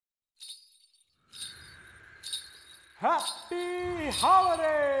Happy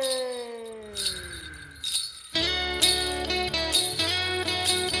Holidays!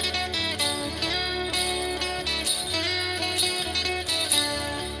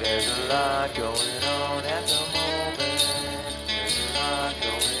 There's a lot going on at the moment. There's a lot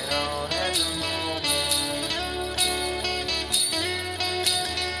going on at the moment.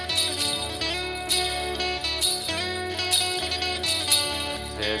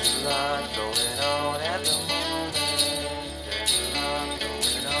 There's a lot going on at the moment. There's a lot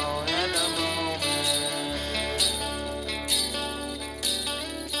going on at the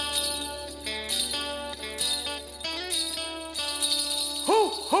Ho,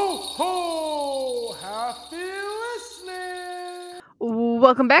 ho, ho! Happy listening!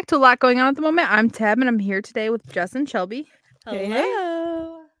 Welcome back to A Lot Going On at the Moment. I'm Tab, and I'm here today with Jess and Shelby.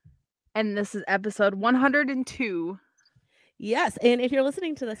 Hello. And this is episode 102. Yes, and if you're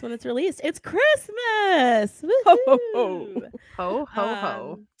listening to this when it's released, it's Christmas. Ho, ho, ho. Woohoo! Ho, ho,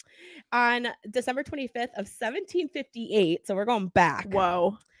 ho. On December 25th of 1758, so we're going back.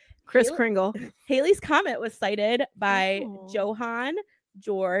 Whoa. Kris Haley- Kringle. Halley's Comet was cited by Oh. Johann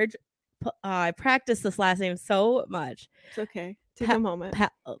George. I practiced this last name so much. It's okay. Take Pa- a moment.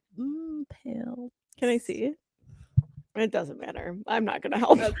 Pale. Can I see it? It doesn't matter. I'm not going to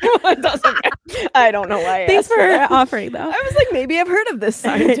help. It doesn't matter. I don't know why I Thanks asked for that. offering, though. I was like, maybe I've heard of this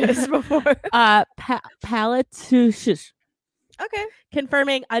scientist before. Palatusius. Okay.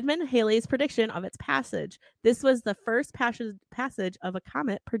 Confirming Edmund Halley's prediction of its passage. This was the first passage of a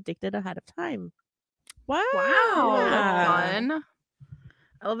comet predicted ahead of time. Wow. Wow. Yeah. That's fun.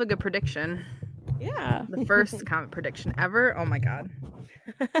 I love a good prediction. Yeah. The first comet prediction ever. Oh my God.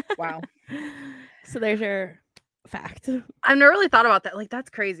 Wow. So there's your fact. I've never really thought about that. Like, that's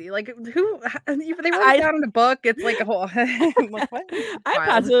crazy. Like, they wrote I- it down in a book. It's like a whole. I'm like, what? I'm Wild.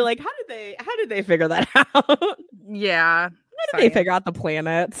 constantly like, how did they figure that out? Yeah. How did they figure out the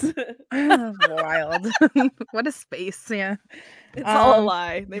planets? Wild. What a space. Yeah. It's all a Um,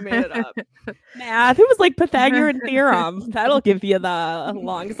 lie. They made it up. Math. It was like Pythagorean theorem. That'll give you the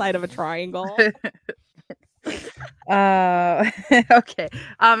long side of a triangle. Okay.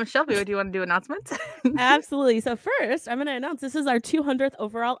 Shelby, do you want to do announcements? Absolutely. So first, I'm going to announce this is our 200th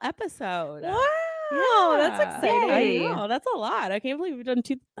overall episode. Wow. That's Yeah. exciting. Yay. I know, that's a lot. I can't believe we've done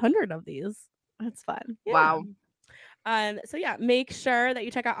 200 of these. That's fun. Wow. So yeah, make sure that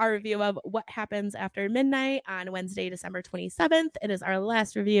you check out our review of What Happens After Midnight on Wednesday, December 27th. It is our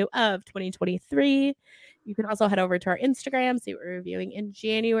last review of 2023. You can also head over to our Instagram, see what we're reviewing in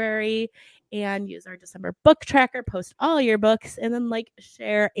January, and use our December book tracker, post all your books, and then like,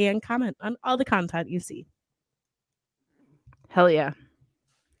 share, and comment on all the content you see. Hell yeah.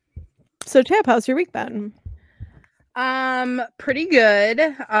 So, Tab, how's your week been? Pretty good.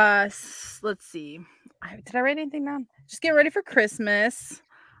 Let's see. Did I write anything down? Just getting ready for Christmas.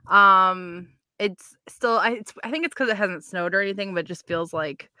 It's still. I think it's because it hasn't snowed or anything, but it just feels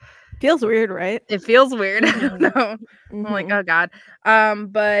like Feels weird, right? it feels weird. I don't know. I'm like, Mhm. oh God.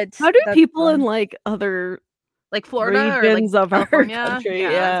 But How do that's people in fun. like other like Florida or like regions of our California? country? Yeah.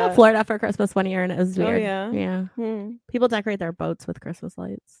 I Yeah. went to Florida for Christmas one year, and it was Oh, weird. yeah. Yeah. Hmm. People decorate their boats with Christmas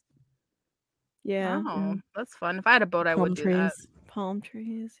lights. Yeah. Oh, that's fun. If I had a boat, I Palm would do that. trees. Palm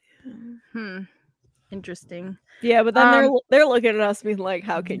trees. Yeah. Interesting. Yeah, but then Um, they're looking at us being like,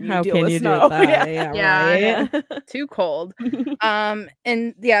 "How can you How deal can with you do snow?" that? Yeah. Yeah, right. Too cold.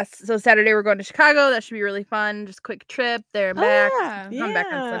 And yes, so Saturday we're going to Chicago. That should be really fun. Just a quick trip there and Oh, back. yeah. I'm back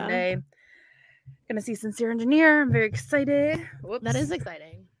on Yeah. Sunday. Gonna see Sincere Engineer. I'm very excited. Whoops. That is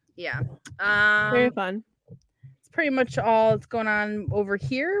exciting. Yeah. Very fun. It's pretty much all that's going on over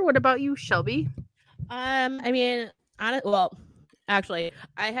here. What about you, Shelby? I mean, well, actually,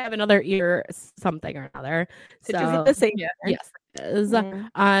 I have another ear something or another. Did So you hit the same? yeah. yes, it is. Mm.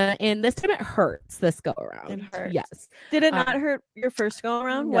 And this time it hurts. This go around. It hurts. Yes. Did it Um, not hurt your first go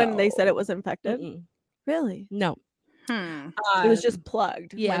around when they said no. it was infected? Mm-mm. Really? No. It was just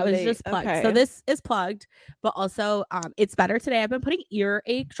plugged. Yeah, when it was they- just plugged. okay. So this is plugged, but also it's better today. I've been putting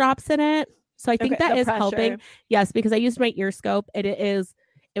earache drops in it. So I think Okay, that the is helping. pressure. Yes, because I used my ear scope and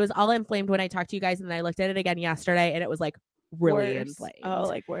it was all inflamed when I talked to you guys, and then I looked at it again yesterday and it was like really Worse. inflamed. Oh,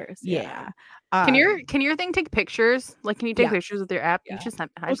 like worse. yeah. Can your thing take pictures? Like, can you take yeah. pictures with your app? Yeah. You just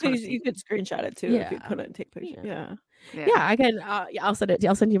sent. I Well, just wanna 'cause see. you could screenshot it too if you Yeah. couldn't take pictures. Yeah. Yeah. Yeah, I can. Yeah, I'll send it.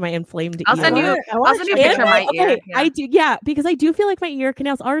 I'll send you my inflamed. I'll send ear. you- I wanna I'll send you a check picture it of my out. ear. Okay, yeah. I do. Yeah, because I do feel like my ear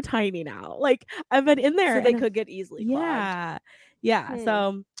canals are tiny now. Like I've been in there. So they and- could get easily clogged. Yeah. Yeah.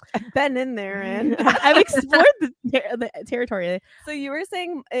 So I've been in there, and I've explored the territory. so you were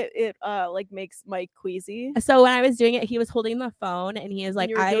saying it like makes Mike queasy. So when I was doing it, he was holding the phone and he is like,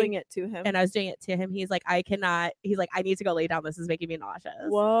 you were doing it to him. and I was doing it to him. He's like, I cannot. He's like, I need to go lay down. This is making me nauseous.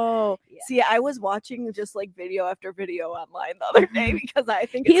 Whoa. Yeah. See, I was watching just like video after video online the other day because I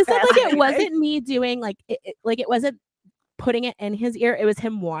think He it's said like it fascinating. wasn't me doing like it wasn't putting it in his ear. It was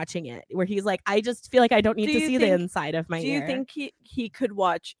him watching it, where he's like, I just feel like I don't need Do to you see the think- inside of my Do ear. you think he could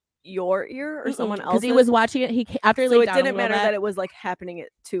watch your ear or someone Because else's? he was watching it. He after he so laid it down didn't a little matter bit, that it was like happening it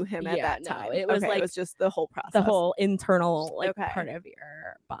to him at Yeah, that no, time. it was Okay, like it was just the whole process. the whole internal like Okay. part of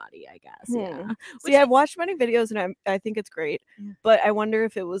your body, I guess. Hmm. Yeah. See, I've watched many videos and I think it's great, Yeah. but I wonder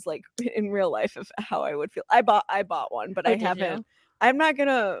if it was like in real life if how I would feel. I bought one, but Oh, I did you? haven't. I'm not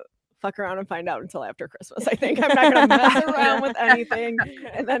gonna fuck around and find out until after Christmas. I think I'm not gonna mess around with anything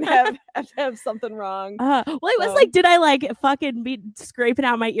and then have to have something wrong Well, it was So- like, did I like fucking be scraping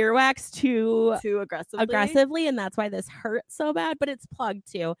out my earwax too too aggressively. aggressively, and that's why this hurts so bad? But it's plugged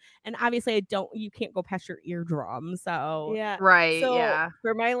too, and obviously you can't go past your eardrum. So Yeah. Right. So yeah.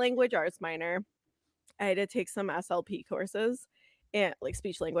 for my language arts minor, I had to take some SLP courses and like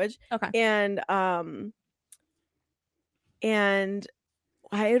speech language. Okay. And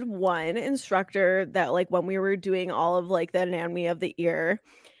I had one instructor that like when we were doing all of like the anatomy of the ear,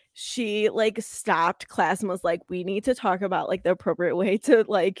 she like stopped class and was like, we need to talk about like the appropriate way to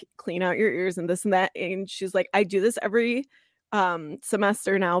like clean out your ears and this and that. And she's like, I do this every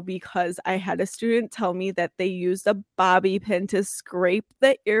semester now because I had a student tell me that they used a bobby pin to scrape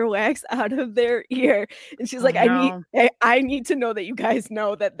the earwax out of their ear, and she's like, no. I need to know that you guys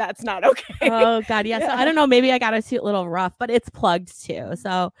know that that's not okay. Oh god, yeah. So Yeah. I don't know. Maybe I got a little rough, but it's plugged too.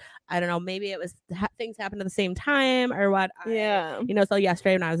 So I don't know. Maybe it was things happened at the same time or what. Yeah. So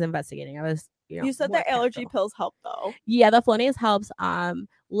yesterday when I was investigating, I was. You said more that allergy careful. pills help though. Yeah, the Flonase helps.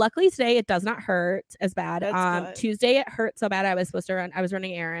 Luckily today it does not hurt as bad. That's good. Tuesday it hurt so bad I was supposed to run. I was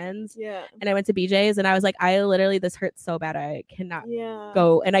running errands Yeah. and I went to BJ's and I was like, this hurts so bad I cannot Yeah.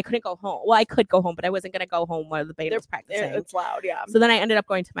 go, and I couldn't go home. Well, I could go home, but I wasn't gonna go home while the band was practicing. It's loud, yeah. So then I ended up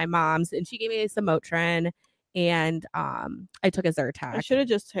going to my mom's and she gave me some Motrin and I took a I Zyrtec. should have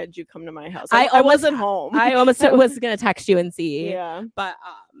just had you come to my house. I I almost- wasn't home. I almost was gonna text you and see. yeah. But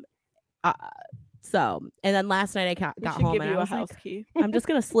so and then last night I got We should home give and you I a was house like, key. I'm just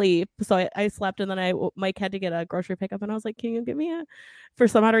gonna sleep. So I slept and then Mike had to get a grocery pickup and I was like, can you give me for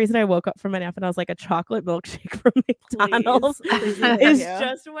some odd reason I woke up from a nap and I was like, a chocolate milkshake from McDonald's Please. is Yeah.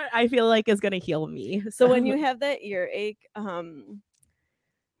 just what I feel like is gonna heal me. So when you have that earache,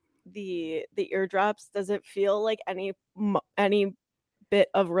 the eardrops, does it feel like any bit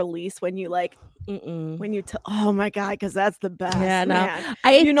of release when you like Mm-mm. when you oh my god, because that's the best. Yeah, no. man.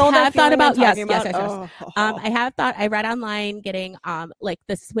 I You know that have thought feeling I'm about yes, talking yes, about? yes, yes. Oh. I have thought I read online getting like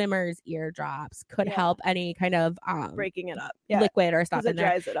the swimmer's eardrops could Yeah. help any kind of breaking it up. Yeah, liquid or stuff because in it there.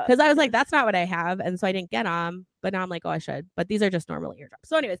 dries it up. Because I was like, that's not what I have, and so I didn't get them. But now I'm like, oh, I should. But these are just normal eardrops.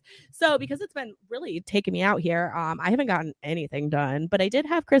 So, anyways, because it's been really taking me out here, I haven't gotten anything done. But I did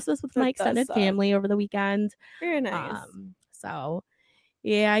have Christmas with That my does extended suck. family over the weekend. Very nice. So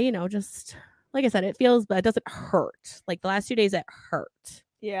yeah, just like I said, it feels, but it doesn't hurt. Like the last 2 days, it hurt.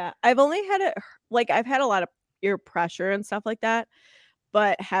 Yeah, I've only had it like I've had a lot of ear pressure and stuff like that,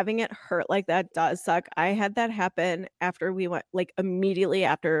 but having it hurt like that does suck. I had that happen after we went, like immediately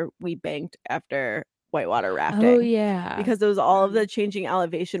after we banked after whitewater rafting. Oh yeah, Because it was all of the changing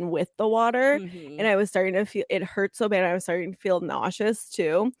elevation with the water, Mhm. and I was starting to feel it hurt so bad. I was starting to feel nauseous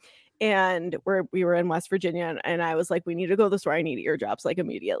too. And we were in West Virginia, and I was like, we need to go to the store. I need eardrops like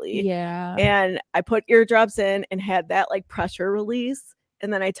immediately. yeah. And I put eardrops in and had that like pressure release.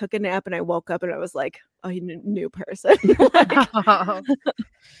 And then I took a nap and I woke up and I was like a new person.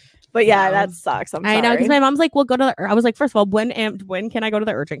 But yeah, So, that sucks. I'm I know, sorry. because my mom's like, "Well, go to the." I was like, first of all, when can I go to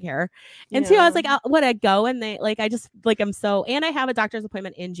the urgent care? And two, I was like, would I go? And they like, I just like, I'm so, and I have a doctor's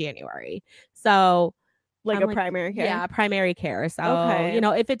appointment in January, so like I'm a like, primary care. yeah, primary care. So Okay.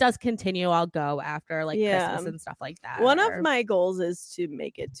 if it does continue, I'll go after like Yeah. Christmas and stuff like that. One or- of my goals is to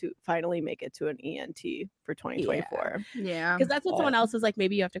finally make it to an ENT for 2024. Yeah. because that's what someone But- else was like.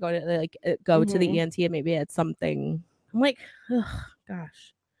 Maybe you have to go to go to the Mhm. ENT, and maybe it's something. I'm like, ugh,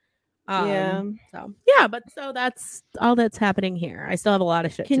 gosh. Yeah. So yeah, but so that's all that's happening here. I still have a lot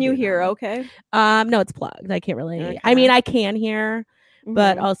of shit. Can to you do hear now. okay? No, it's plugged. I can't really. I Okay. mean, I can hear,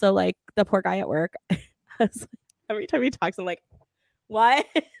 but Mhm. also like the poor guy at work. Every time he talks, I'm like, what?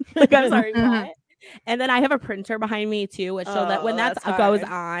 Like, I'm sorry, what? And then I have a printer behind me too, which so that when Oh, that that's goes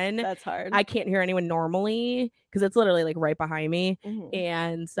hard. on, That's hard. I can't hear anyone normally because it's literally like right behind me. Mhm.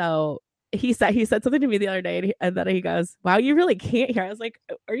 And so he said something to me the other day, and then he goes, "Wow, you really can't hear." I was like,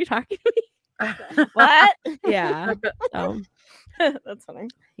 "Are you talking to me?" What? Yeah. So That's funny.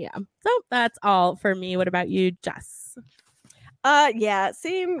 yeah. So that's all for me. What about you, Jess? Yeah,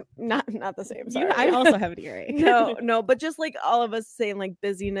 same. Not the same. Sorry. I also have an earache. no, but just like all of us saying like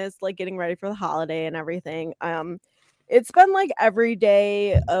busyness, like getting ready for the holiday and everything. It's been like every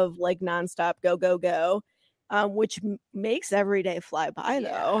day of like nonstop go, which makes every day fly by though.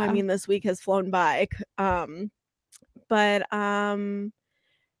 I Yeah. mean, this week has flown by. But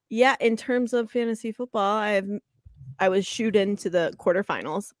yeah, in terms of fantasy football, I was shooed into the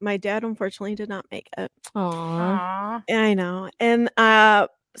quarterfinals. My dad unfortunately did not make it. Aw. I know. And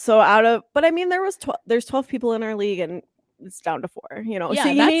so but I mean there's 12 people in our league and it's down to 4, you know. Yeah, so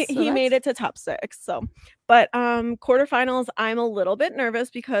he that's- made it to top 6. So but quarterfinals I'm a little bit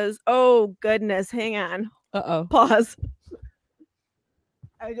nervous because oh goodness, hang on. Uh-oh. Pause.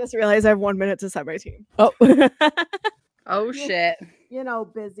 I just realized I have 1 minute to set my team. Oh. Oh shit. You know,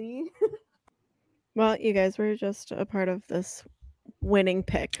 busy. Well, you guys were just a part of this winning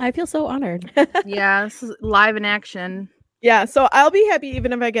pick. I feel so honored. Yeah, this is live in action. Yeah, so I'll be happy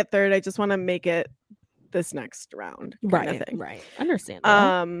even if I get third. I just want to make it this next round. Kind of thing. Right.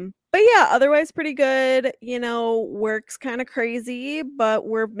 Understandable. But yeah, otherwise pretty good. You know, work's kind of crazy, but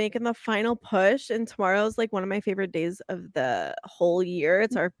we're making the final push. And tomorrow's like one of my favorite days of the whole year.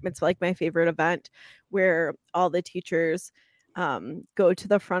 It's like my favorite event where all the teachers go to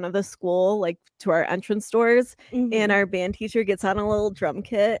the front of the school, like to our entrance doors, and our band teacher gets on a little drum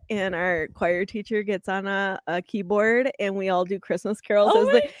kit and our choir teacher gets on a keyboard and we all do Christmas carols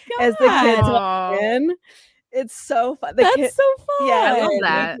as the kids walk in. It's so fun. That's so fun. Yeah, I love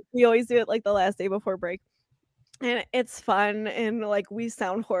that. we always do it like the last day before break. And it's fun and like we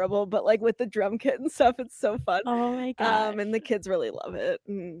sound horrible, but like with the drum kit and stuff, it's so fun. Oh my god. And the kids really love it.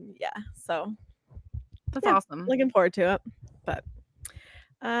 And yeah, so That's Yeah, awesome. looking forward to it. But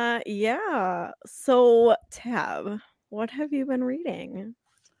yeah. So Tab, what have you been reading?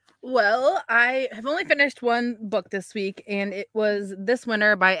 Well, I have only finished one book this week, and it was This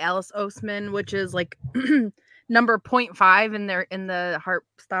Winter by Alice Oseman, which is like number 0.5 in the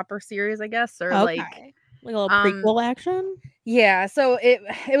Heartstopper series, I guess, or like a little prequel action. yeah. So it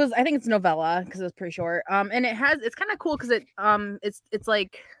was, I think it's novella because it was pretty short. And it's kind of cool because it's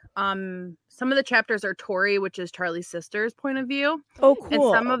like some of the chapters are Tori, which is Charlie's sister's point of view, Oh, and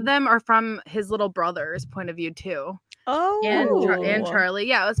cool. some of them are from his little brother's point of view too. Oh, And Charlie,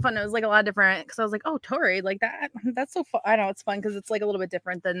 yeah, it was fun. It was like a lot different because I was like, oh, Tori, like that's so fun. I know it's fun because it's like a little bit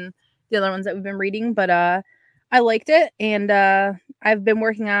different than the other ones that we've been reading, but I liked it, and I've been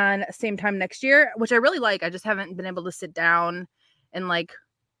working on Same Time Next Year, which I really like. I just haven't been able to sit down and like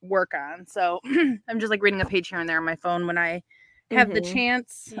work on, so I'm just like reading a page here and there on my phone when I have the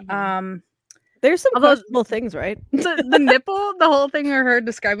chance. There's some although- questionable things, right? the nipple, the whole thing of her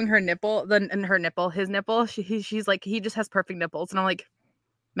describing her nipple, his nipple, she's like, he just has perfect nipples, and I'm like,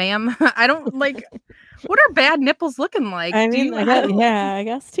 ma'am, I don't like, what are bad nipples looking like? I Do mean, you- I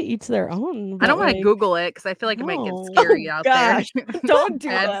guess to each their own. I don't but, want to like, Google it because I feel like it might no. get scary out gosh, there. don't do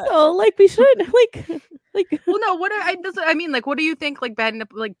Bad- that. So like we should like Well, no. I mean, like, what do you think? Like bad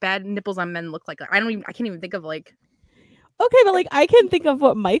nipples on men look like? I can't even think of like. okay, but like I can think of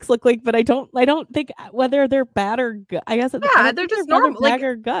what Mike's look like, but I don't think whether they're bad or good. I guess They're just normal, like, bad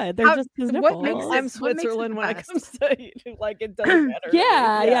or good. They're how- just his what nipples. makes I'm What makes it Switzerland when it best? comes to like it doesn't matter.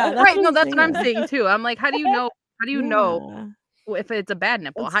 Yeah, yeah, that's Right? what No, I'm that's what I'm saying. saying too. I'm like, how do you know? How do you know Yeah. if it's a bad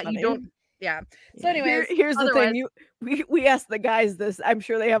nipple? That's How funny. you don't? Yeah. So Yeah. anyways, Here's the otherwise- thing. We asked the guys this. I'm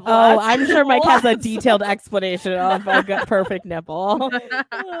sure they have. Oh, lots, I'm sure Mike has a lots. detailed explanation of a perfect nipple.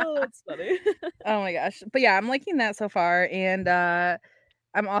 Oh, that's funny. Oh my gosh. But yeah, I'm liking that so far. And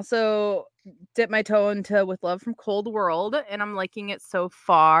I'm also dipped my toe into With Love from Cold World, and I'm liking it so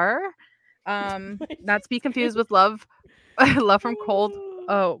far. Not to be confused with Love from Cold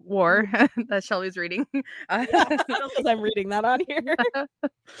War that Shelby's reading. Because I'm reading that on here.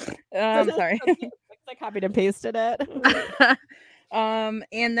 Sorry. I copied and pasted it.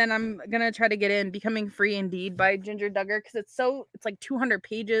 And then I'm gonna try to get in Becoming Free Indeed by Ginger Duggar because it's like 200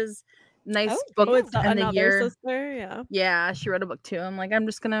 pages. Nice book Oh, it's to end the another year. sister. Yeah. Yeah, she wrote a book too. I'm like, I'm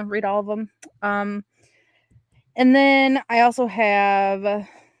just gonna read all of them. And then I also have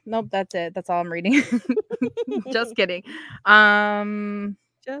nope, that's it. That's all I'm reading. Just kidding.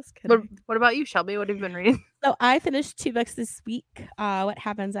 Just kidding. What about you, Shelby? What have you been reading? So I finished 2 books this week. What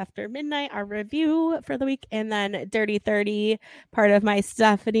Happens After Midnight, our review for the week, and then Dirty 30, part of my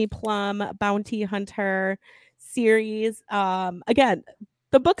Stephanie Plum Bounty Hunter series. Again,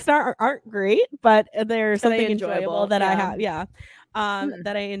 the books aren't great, but there's Are they something enjoyable enjoyable? that I Yeah. have. Yeah. Hmm.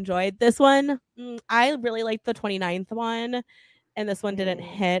 That I enjoyed. This one, I really liked the 29th one, and this one didn't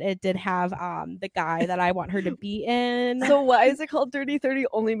hit. It did have the guy that I want her to be in. So why is it called Dirty 30?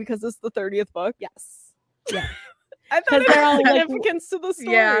 Only because it's the 30th book? yes. Yeah. I 'Cause thought it they're all, had like, significance to the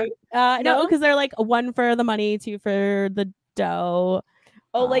story. Yeah. No, No? because they're like one for the money, two for the dough.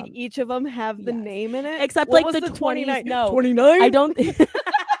 Oh, like Um, each of them have the yes. name in it? Except, What like, was the 20s, no. 29? I don't.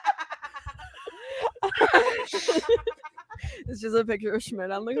 It's just a picture of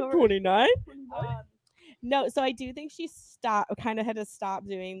Schmidt on the cover. 29. No, so I do think she kind of had to stop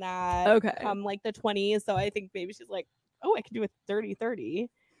doing that. Okay. Like the 20s. So I think maybe she's like, oh, I can do a 30-30.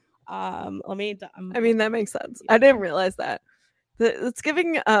 Let me. I mean, that makes sense. I didn't realize that. It's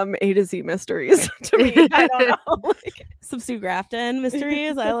giving A to Z mysteries to me. I don't know. Like, some Sue Grafton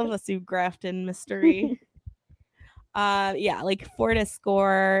mysteries. I love a Sue Grafton mystery. Yeah, like 4 to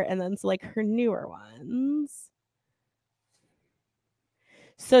score, and then so like her newer ones.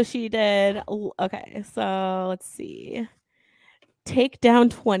 So she did. Okay, so let's see. Takedown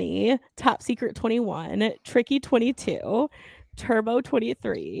 20, Top Secret 21, Tricky 22, Turbo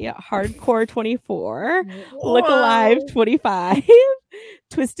 23, Hardcore 24, Look Alive 25,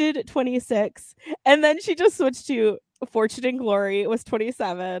 Twisted 26, and then she just switched to Fortune and Glory. It was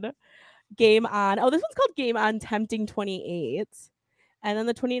 27. Game On. Oh, this one's called Game On Tempting 28. And then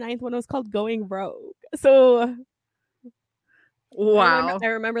the 29th one was called Going Rogue. So Wow. I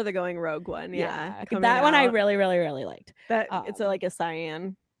remember the Going Rogue one. Yeah. coming that one I out. really, really, really liked. That it's like a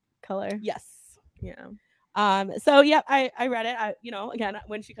cyan color. Yes. Yeah. So yeah, I read it. Again,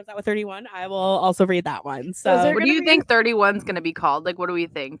 when she comes out with 31, I will also read that one. So is there What do gonna you be- think 31's gonna be called? Like, what do we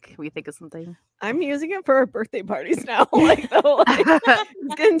think? We think of something. I'm using it for our birthday parties now. Like,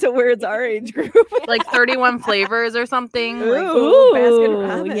 it's getting to where it's our age group. Like 31 flavors or something. Like, Ooh, Baskin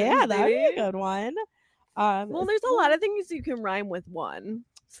Robbins, yeah, that would be a baby. good one. Well, there's a lot of things you can rhyme with one.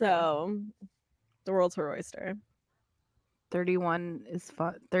 So the world's her oyster. 31 is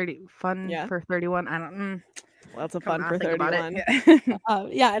fun. 30 fun Yeah. for 31. I don't. Lots of Come fun on, for think about 31.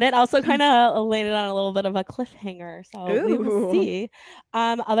 it. Yeah, and it also kind of landed on a little bit of a cliffhanger, so we will Ooh. see.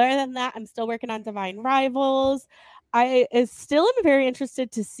 Other than that, I'm still working on Divine Rivals. I still am very interested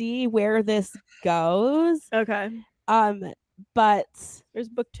to see where this goes. Okay. But There's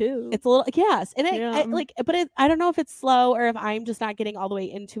book 2. it's a little yes, and Yeah. I don't know if it's slow or if I'm just not getting all the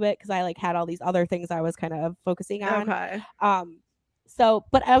way into it because I like had all these other things I was kind of focusing on. okay. So,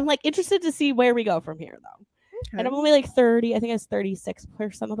 but I'm like interested to see where we go from here though. And I'm only like 30. I think it's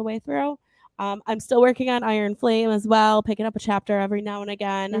 36% of the way through. I'm still working on Iron Flame as well, picking up a chapter every now and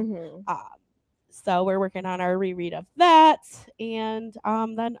again. Mhm. So we're working on our reread of that, and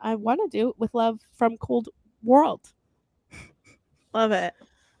then I want to do With Love from Cold World. Love it.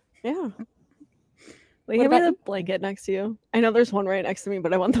 Yeah. Wait, What give me about the blanket next to you. I know there's one right next to me,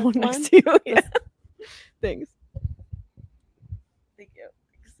 but I want the one One? next to you. Yeah. Thanks. Thank you.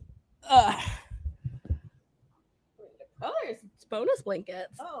 Oh, there's bonus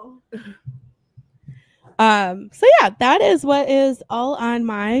blankets. Oh. So yeah, that is what is all on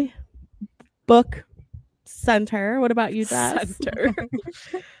my book center. What about you, Jess?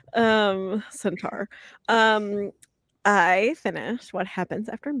 Centaur. I finished What Happens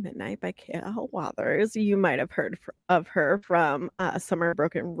After Midnight by K.L. Wathers. You might have heard of her from Summer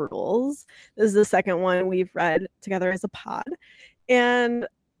Broken Rules. This is the second one we've read together as a pod. And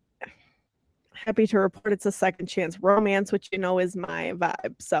happy to report it's a second chance romance, which you know is my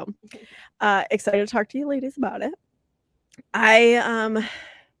vibe. So excited to talk to you ladies about it. I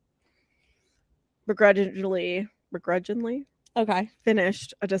begrudgingly Okay.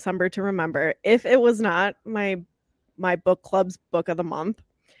 finished A December to Remember. If it was not my book club's book of the month,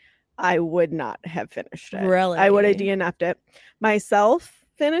 I would not have finished it. Really? I would have DNF'd it. Myself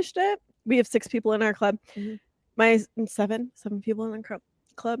finished it. We have 6 people in our club. Mhm. My 7 people in the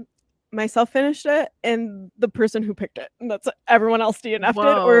club. Myself finished it, and the person who picked it. And that's it. Everyone else DNF'd it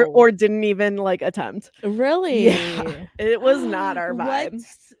Whoa. or didn't even like attempt. Really? Yeah. It was not our vibe.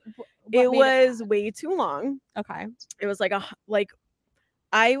 What It made was way too long. okay. It was like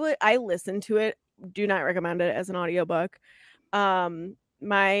I listened to it. Do not recommend it as an audiobook.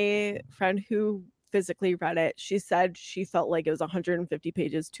 My friend who physically read it, she said she felt like it was 150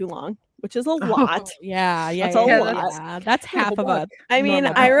 pages too long, which is a lot. Yeah, That's a yeah, lot. yeah. That's half of a. I mean,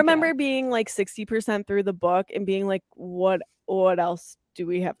 normal I book, remember yeah. being like 60% through the book and being like, what else do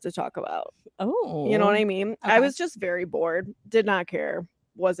we have to talk about? Oh, You know what I mean? I Okay. was just very bored. Did not care.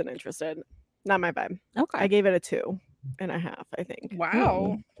 Wasn't interested. Not my vibe. Okay. I gave it a 2.5, I think.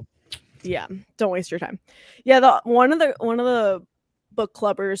 Wow. Yeah, don't waste your time. Yeah, one of the book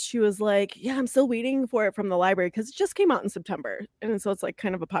clubbers, she was like, yeah, I'm still waiting for it from the library because it just came out in September. And so it's like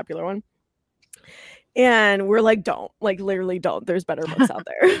kind of a popular one. And we're like, don't, like literally don't. There's better books out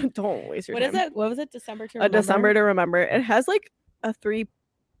there. Don't waste your What time. is it? What was it? December to A remember? December to Remember. It has like a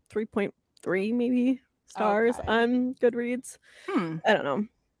 3.3 maybe stars Okay. on Goodreads. Hmm. I don't know.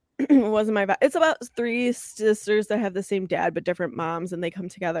 It wasn't my vibe. It's about 3 sisters that have the same dad but different moms, and they come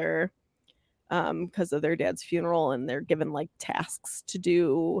together because of their dad's funeral, and they're given like tasks to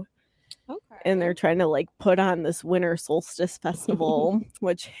do, Okay. and they're trying to like put on this winter solstice festival.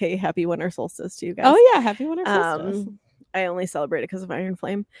 Which, hey, happy winter solstice to you guys. Oh yeah, happy winter solstice. I only celebrate it because of Iron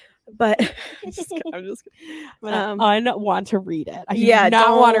Flame, but I'm just kidding. I want to read it. I Yeah, do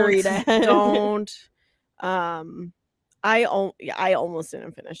not want to don't- read it. don't. I almost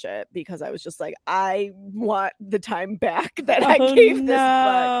didn't finish it because I was just like, I want the time back that I Oh, gave this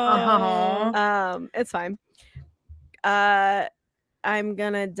book. Uh-huh. It's fine. I'm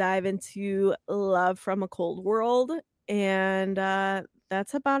gonna dive into Love from a Cold World, and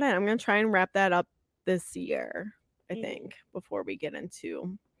that's about it. I'm gonna try and wrap that up this year, I think, before we get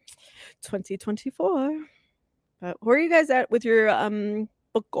into 2024. But where are you guys at with your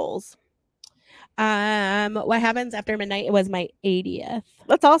book goals? What happens after midnight? It was my 80th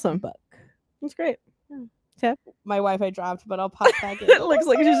That's awesome. book. That's great. My Wi-Fi dropped, but I'll pop back in. It looks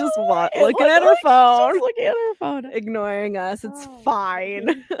like she's just looking looks at her like phone, She's looking at her phone. ignoring us. It's Oh,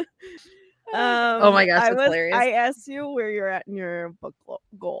 fine. Oh my gosh, that's hilarious. I asked you where you're at in your book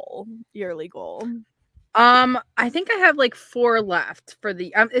goal, yearly goal. I think I have like 4 left for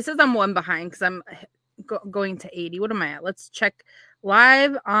the. It says I'm 1 behind because I'm going to 80. What am I at? Let's check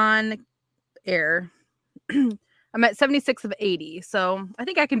live on air. I'm at 76 of 80, so I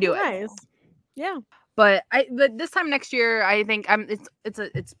think I can do it. Nice. Yeah. But this time next year, I think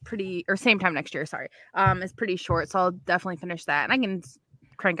it's pretty, or same time next year. Sorry, it's pretty short, so I'll definitely finish that, and I can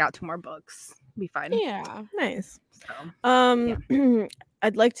crank out 2 more books. Be fine. Yeah. Nice. So.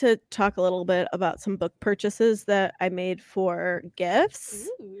 I'd like to talk a little bit about some book purchases that I made for gifts.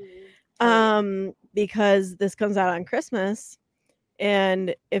 Because this comes out on Christmas,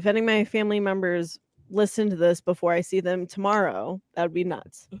 and if any of my family members listen to this before I see them tomorrow, that would be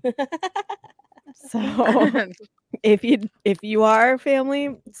nuts. So if you are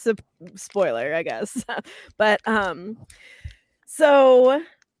family, spoiler, I guess. But so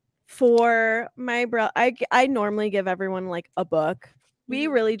for my I normally give everyone like a book. We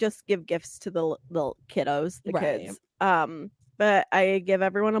really just give gifts to the kiddos, the Right. kids. But I give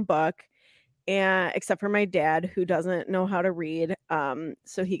everyone a book, and except for my dad, who doesn't know how to read.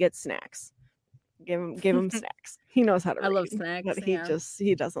 So he gets snacks. Give him snacks. He knows how to I read. love snacks, But yeah.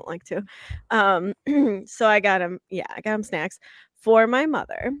 he doesn't like to. So I got him snacks. For my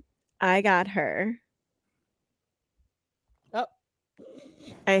mother, I got her. Oh.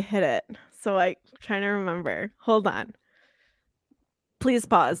 I hit it. So I'm trying to remember. Hold on. Please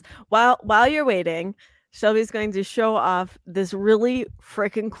pause. While you're waiting, Shelby's going to show off this really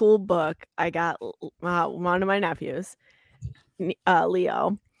freaking cool book I got one of my nephews,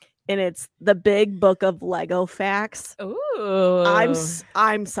 Leo, and it's the Big Book of Lego Facts. Ooh. I'm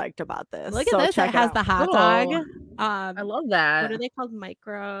psyched about this. Look at So this. check It has out. the hot Cool. dog. I love that. What are they called?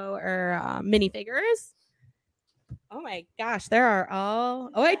 Micro or minifigures? Oh my gosh, there are all.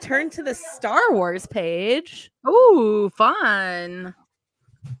 Oh, I turned to the Star Wars page. Ooh, fun.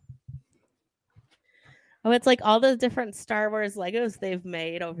 Oh, it's like all the different Star Wars Legos they've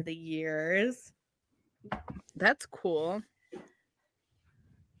made over the years. That's cool.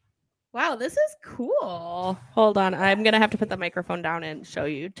 Wow, this is cool. Hold on, I'm gonna have to put the microphone down and show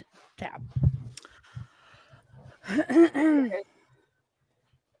you tab.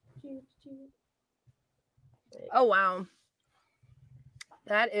 Oh wow.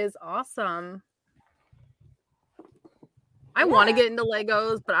 That is awesome. I want to get into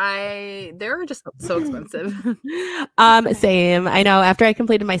Legos, but they're just so expensive. Same. I know. After I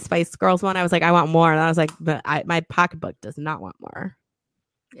completed my Spice Girls one, I was like, I want more, and I was like, but my pocketbook does not want more.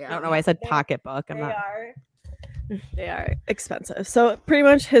 Yeah. I don't know why I said pocketbook. I'm not. They are expensive. So pretty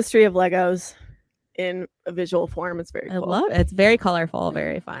much history of Legos in a visual form. It's very I cool. love it. It's very colorful,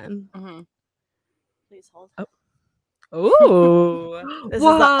 very fun. Mhm. Please hold. Ooh. This is the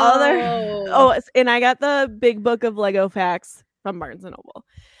other. Whoa. Oh, and I got the Big Book of Lego Facts from Barnes and Noble.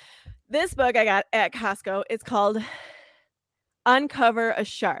 This book I got at Costco. It's called Uncover a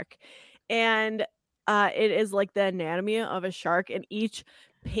Shark, and it is like the anatomy of a shark, and each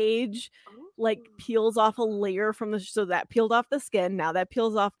page like peels off a layer from so that peeled off the skin. Now that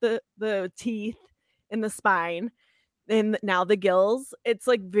peels off the teeth and the spine, and now the gills. It's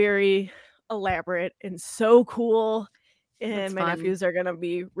like very elaborate and so cool. and That's my fun. nephews are gonna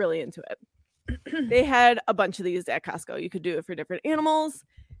be really into it. They had a bunch of these at Costco. You could do it for different animals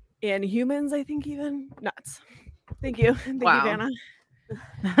and humans, I think, even nuts. Thank you. Thank Wow. you,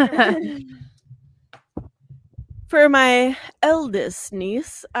 Vanna. For my eldest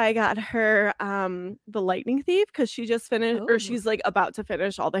niece, I got her The Lightning Thief because she just finished, or Oh. she's like about to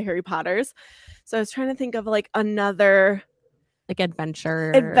finish all the Harry Potters. So I was trying to think of like another Like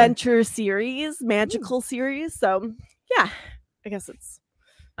adventure. adventure series, magical series. So yeah, I guess it's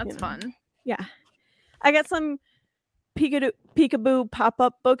That's know. fun. yeah. I got some peekaboo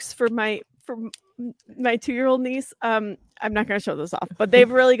pop-up books for my 2-year-old niece. I'm not gonna show those off, but they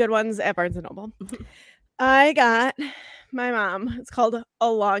have really good ones at Barnes and Noble. I got my mom. It's called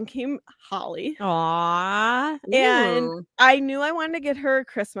Along Came Holly. Aww. And Ooh. I knew I wanted to get her a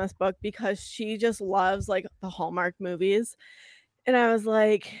Christmas book because she just loves like the Hallmark movies. And I was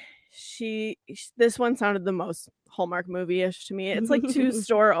like, this one sounded the most Hallmark movie-ish to me. It's like two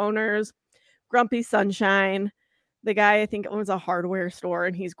store owners, Grumpy Sunshine. The guy, I think, owns a hardware store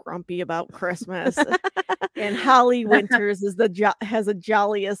and he's grumpy about Christmas. And Holly Winters has a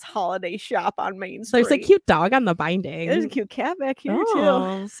jolliest holiday shop on Main Street. There's a cute dog on the binding. There's a cute cat back here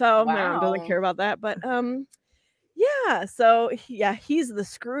Oh, too. So my mom doesn't wow. care about that. But yeah. So yeah, he's the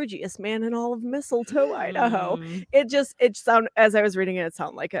Scroogiest man in all of Mistletoe, Idaho. Mm. It sound as I was reading it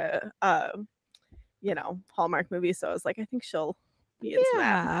sounded like a Hallmark movie. So I was like, I think she'll be into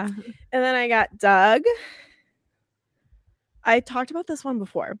that. Yeah. And then I got Doug. I talked about this one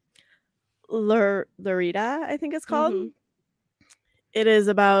before. Lorita, I think it's called. Mhm. It is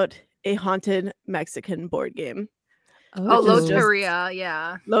about a haunted Mexican board game. Oh, Which is just- Loteria,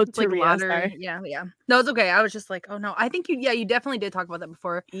 yeah. It's like Loteria, lottery. sorry. Yeah. No, it's okay. I was just like, oh no. I think you definitely did talk about that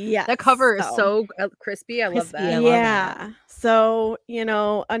before. Yeah. That cover is so crispy. I love Crispy, that. I love Yeah. So,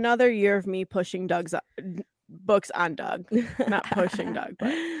 another year of me pushing Doug's books on Doug. Not pushing Doug,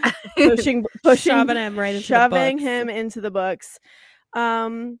 but pushing Shoving him right into the shoving books. him into the books.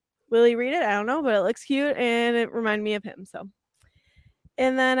 Will he read it? I don't know, but it looks cute and it reminded me of him. So,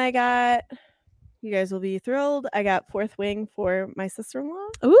 and then I got, you guys will be thrilled, I got Fourth Wing for my sister-in-law.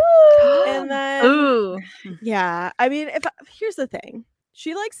 Ooh. And then Ooh. yeah, I mean, here's the thing,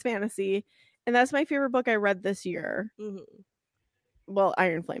 she likes fantasy, and that's my favorite book I read this year. Mhm. Well,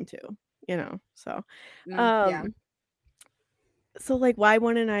 Iron Flame too, so Yeah. so like, why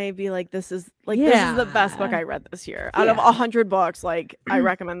wouldn't I be like, this is the best book Yeah. I read this year out of Yeah. 100 books, like I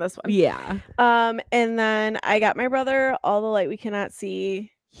recommend this one. Yeah. And then I got my brother All the Light We Cannot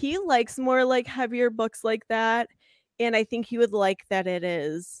See. He likes more like heavier books like that, and I think he would like that it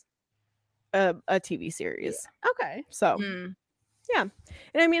is a TV series. Okay. So Mm. and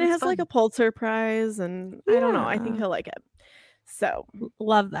I mean, it That's has like fun. a Pulitzer Prize, and I don't know, I think Yeah. he'll like it. So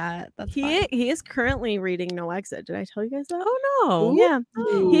Love that. That's he fun. is currently reading No Exit. Did I tell you guys that? Oh no. Yeah.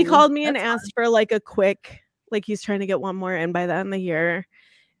 He Ooh, called me and that's asked for like a quick, like he's trying to get one more in by the end of the year,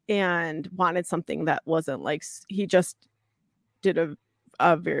 and wanted something that wasn't like he just did a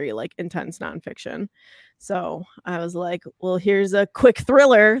very like intense nonfiction. So I was like, well, here's a quick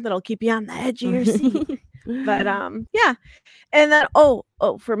thriller that'll keep you on the edge of your seat. But yeah. And then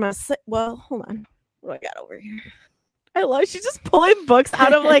for my well, hold on, what do I got over here? I love she's just pulling books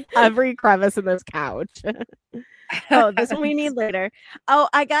out of like every crevice in this couch. Oh, this one we need later. Oh,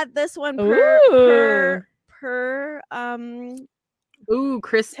 I got this one per Ooh,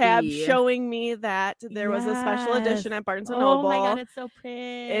 crispy. tab showing me that there was a special edition Yes. at Barnes and Oh Noble. my god, it's so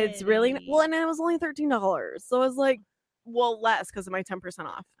pretty. It's really well, and it was only $13. So I was like, well, less because of my 10%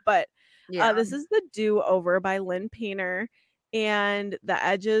 off. But Yeah. this is The Do Over by Lynn Painter. And the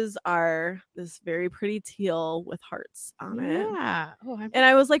edges are this very pretty teal with hearts on it. Yeah. Oh, And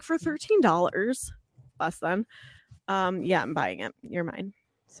I was like, for $13 less than. Yeah, I'm buying it. You're mine.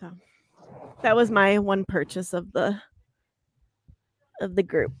 So that was my one purchase of the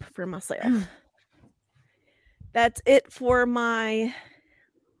group for myself. That's it for my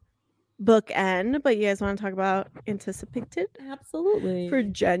bookend. But you guys want to talk about anticipated absolutely. for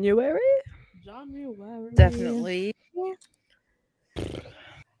January? January. Definitely.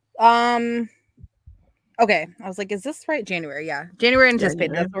 Okay. I was like, is this right? January, yeah. January anticipated.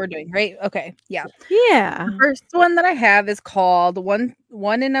 January. That's what we're doing, right? Okay. Yeah. Yeah. The first one that I have is called One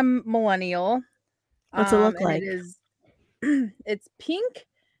in a Millennial. What's it look and like? It is it's pink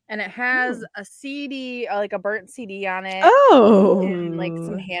and it has a CD, like a burnt CD on it. Oh. And like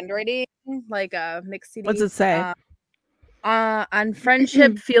some handwriting, like a mixed CD. What's it say? On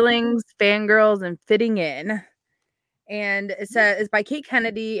friendship, feelings, fangirls, and fitting in. And it says it's by Kate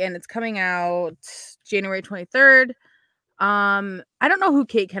Kennedy and it's coming out January 23rd. I don't know who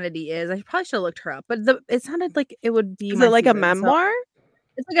Kate Kennedy is. I probably should have looked her up, but it sounded like it would be. Is my it like a season, so memoir?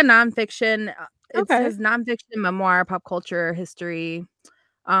 it's like a nonfiction. It Okay. says nonfiction, memoir, pop culture, history.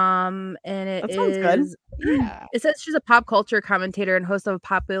 And it That sounds good. is. Yeah. It says she's a pop culture commentator and host of a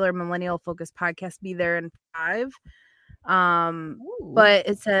popular millennial focused podcast, Be There in 5. But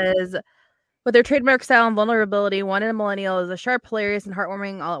it says, with their trademark style and vulnerability, One in a Millennial is a sharp, hilarious, and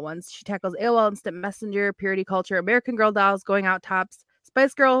heartwarming all at once. She tackles AOL Instant Messenger, purity culture, American Girl dolls, going out tops,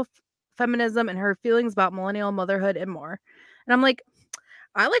 Spice Girl feminism, and her feelings about millennial motherhood and more. And I'm like,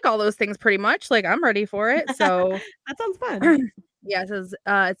 I like all those things pretty much. Like, I'm ready for it. So That sounds fun. yeah, it says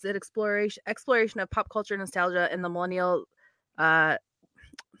it's an exploration of pop culture nostalgia and the millennial.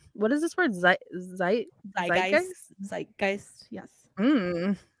 What is this word? Zeitgeist. Zeitgeist. Yes.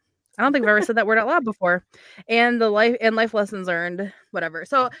 I don't think I've ever said that word out loud before. And the life lessons earned, whatever.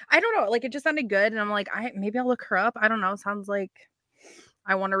 So I don't know. Like, it just sounded good, and I'm like, maybe I'll look her up. I don't know. Sounds like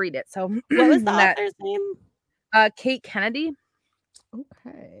I want to read it. So What was the author's name? Kate Kennedy.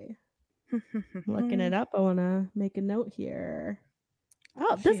 Okay. Looking it up. I want to make a note here.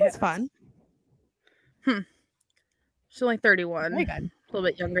 Oh, this Yes. is fun. She's only 31. Very good. A little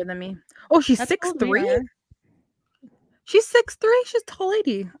bit younger than me. Oh, she's That's how we 6'3". are. She's 6'3". She's a tall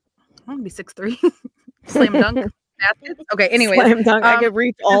lady. I want to be 6'3". Slam dunk. Baskets. Okay. Anyway, Slam dunk. I could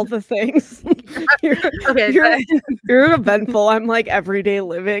reach all the things. okay. You're eventful. I'm like everyday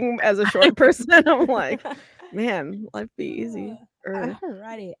living as a short person. I'm like, man, life be easy.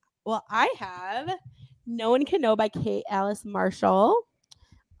 Alrighty. Well, I have No One Can Know by Kate Alice Marshall.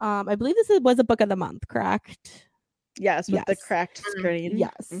 I believe this was a book of the month, correct? Yes, with the Yes. cracked screen.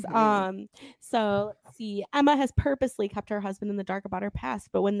 Yes. Mhm. So let's see. Emma has purposely kept her husband in the dark about her past,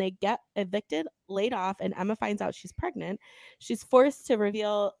 but when they get evicted, laid off, and Emma finds out she's pregnant, she's forced to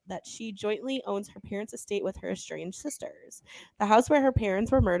reveal that she jointly owns her parents' estate with her estranged sisters. The house where her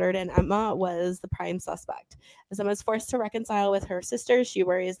parents were murdered, and Emma was the prime suspect. As Emma is forced to reconcile with her sisters, she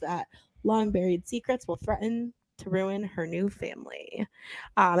worries that long buried secrets will threaten to ruin her new family.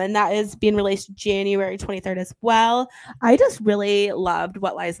 And that is being released January 23rd as well. I just really loved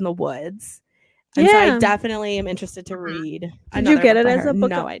What Lies in the Woods. And so I Yeah. definitely am interested to read. Did you another get book it by as her. a book?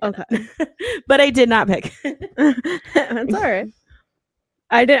 No, I didn't. Okay. But I did not pick. That's all right.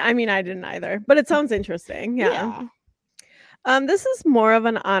 I didn't either. But it sounds interesting. Yeah. This is more of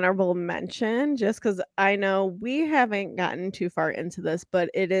an honorable mention just because I know we haven't gotten too far into this,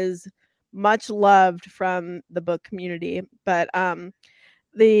 but it is much loved from the book community. But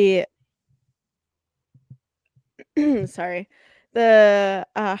the sorry, the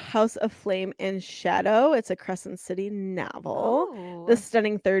House of Flame and Shadow. It's a Crescent City novel. The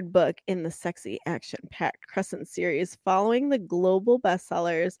stunning third book in the sexy action-packed Crescent series, following the global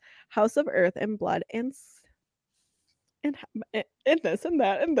bestsellers House of Earth and Blood and this and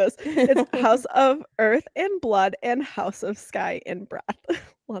that and this. It's House of Earth and Blood and House of Sky and Breath.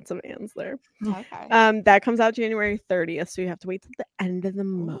 Lots of ands there. Okay. That comes out January 30th, so you have to wait till the end of the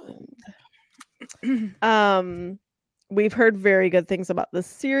month. We've heard very good things about this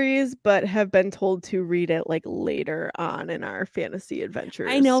series, but have been told to read it like later on in our fantasy adventures.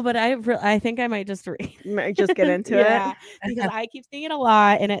 I know, but I think I might just read. Might just get into Yeah, it. because I keep seeing it a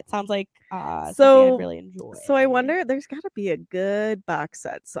lot, and it sounds like something So- I'd really enjoy. So I wonder, there's got to be a good box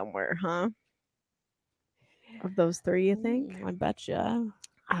set somewhere, huh? Of those three, you think? I betcha.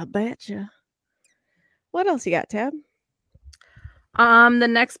 I betcha. What else you got, Tab? The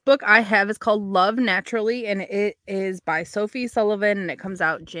next book I have is called Love Naturally, and it is by Sophie Sullivan, and it comes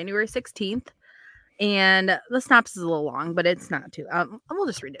out January 16th. And the synopsis is a little long, but it's not too. We'll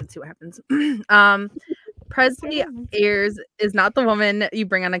just read it and see what happens. Presley Ayers is not the woman you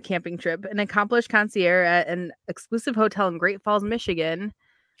bring on a camping trip. An accomplished concierge at an exclusive hotel in Great Falls, Michigan.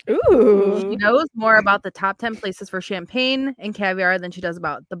 Ooh. She knows more about the top 10 places for champagne and caviar than she does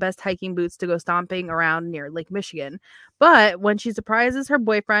about the best hiking boots to go stomping around near Lake Michigan. But when she surprises her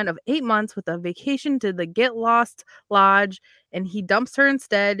boyfriend of 8 months with a vacation to the Get Lost Lodge and he dumps her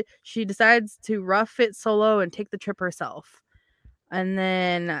instead, she decides to rough it solo and take the trip herself. And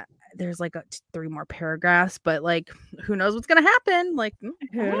then there's like 3 more paragraphs, but like, who knows what's going to happen? Like, Who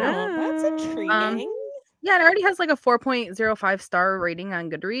Oh, that's knows? intriguing. yeah, it already has like a 4.05 star rating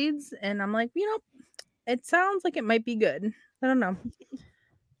on Goodreads. And I'm like, it sounds like it might be good. I don't know.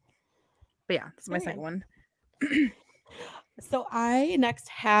 But yeah, that's my Okay. second one. So I next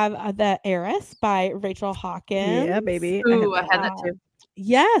have The Heiress by Rachel Hawkins. Yeah, baby. Ooh, I had that too.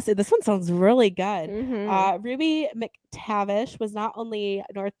 Yes, this one sounds really good. Mhm. Ruby McTavish was not only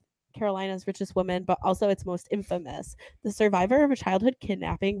Carolina's richest woman, but also its most infamous. The survivor of a childhood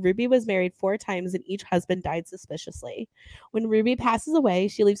kidnapping, Ruby was married 4 times and each husband died suspiciously. When Ruby passes away,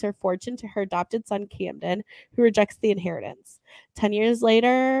 she leaves her fortune to her adopted son, Camden, who rejects the inheritance. 10 years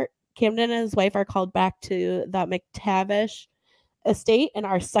later, Camden and his wife are called back to the McTavish estate and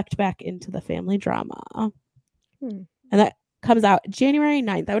are sucked back into the family drama. And that comes out January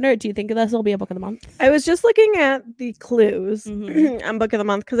 9th. I wonder, do you think this will be a book of the month? I was just looking at the clues Mhm. on book of the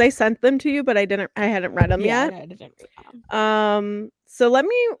month because I sent them to you, but I hadn't read them yet. I didn't read them. So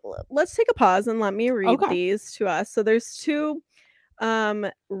let's take a pause and let me read Okay. these to us. So there's 2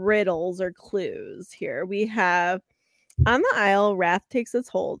 riddles or clues here. We have on the isle, wrath takes its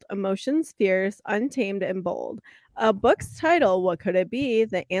hold, emotions fierce, untamed, and bold. A book's title, what could it be?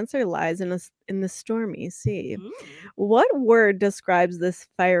 The answer lies in the stormy sea. What word describes this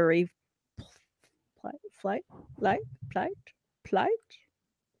fiery plight?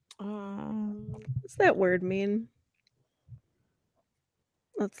 What's that word mean?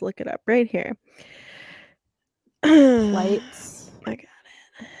 Let's look it up right here. Lights. I got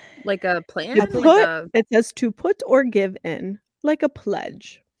Like a plan? To Like put, a, it says to put or give in, like a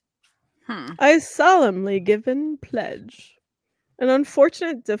pledge. hmm. I solemnly give in pledge. An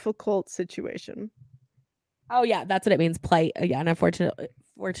unfortunate, difficult situation. Oh yeah, that's what it means. Plight. Yeah, an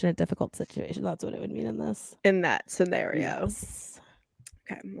fortunate, difficult situation. That's what it would mean in this. In that scenario. Yes.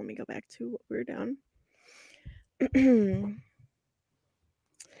 Okay, let me go back to what we're down.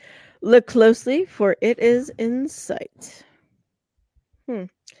 Look closely, for it is in sight. So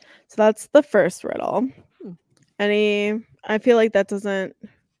that's the first riddle. I feel like that doesn't.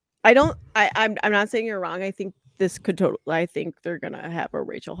 I'm not saying you're wrong. I think this could totally. I think they're gonna have a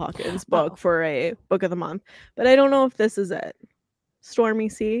Rachel Hawkins book for a book of the month, but I don't know if this is it. Stormy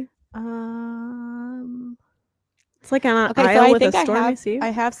Sea. It's like on an isle with a stormy sea. I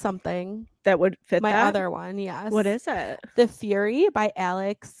have something that would fit my that. other one. Yes. What is it? The Fury by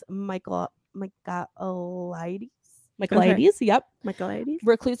Alex Michaelides. Yep. Michaelides.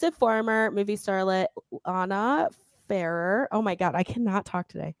 Reclusive former movie starlet Anna Ferrer. Oh my God, I cannot talk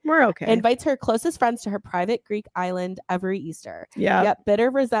today. We're okay. Invites her closest friends to her private Greek island every Easter. Yeah. Yet bitter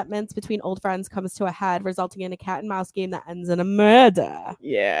resentments between old friends comes to a head, resulting in a cat and mouse game that ends in a murder.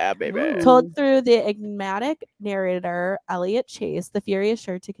 Yeah, baby. Told through the enigmatic narrator Elliot Chase, the Fury is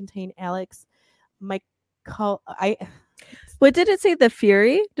sure to contain Alex What did it say? The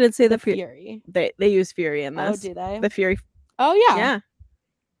Fury? Did it say the Fury? Fury? They use Fury in Oh, this. do they? The Fury. Oh yeah. Yeah.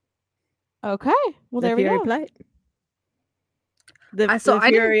 Okay. Well, The there we Fury go. plight. The I didn't-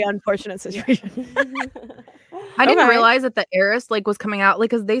 Fury unfortunate situation. I didn't Okay. realize that the Heiress was coming out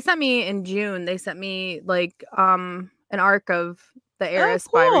because they sent me in June. They sent me an arc of the Heiress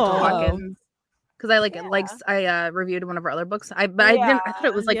by Rachel cool. Hawkins because I reviewed one of her other books. I thought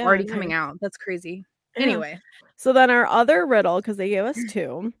it was already coming out. That's crazy. Yeah. Anyway, So then our other riddle, because they gave us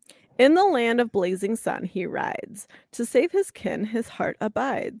 2. In the land of blazing sun he rides. To save his kin, his heart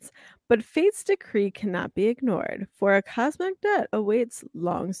abides. But fate's decree cannot be ignored, for a cosmic debt awaits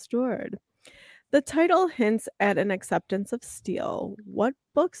long stored. The title hints at an acceptance of steel. What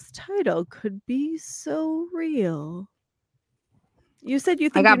book's title could be so real? You said you I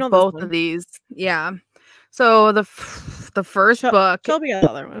think got you know both this one. of these. Yeah. So the first book, Shelby got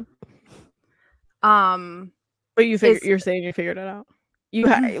the other one. But you're saying you figured it out. You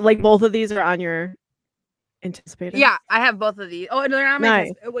like both of these are on your anticipated. yeah, I have both of these. Oh, they're on my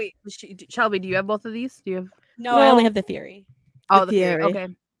Nice. wait, Shelby, do you have both of these? Do you have? No, I only have the Fury. Oh, The the Fury. Fury.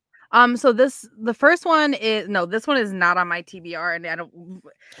 Okay. So the first one is this one is not on my TBR, and I don't.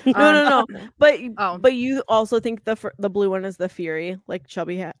 No. But Oh. but you also think the blue one is the Fury, like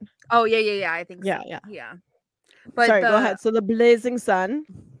Shelby had. Oh yeah. I think. Yeah, so. yeah. Yeah. But Sorry, go ahead. So the blazing sun.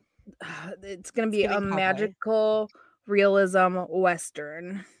 It's gonna be gonna a be cowboy. magical realism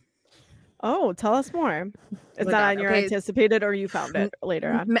western. Oh, tell us more. It's my not God, on your okay. anticipated, or you found it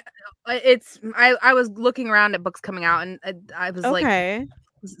later on. I was looking around at books coming out, and I was like, Okay.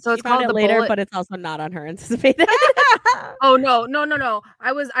 so it's She found called it the later, Bullet. but it's also not on her anticipated. Oh no!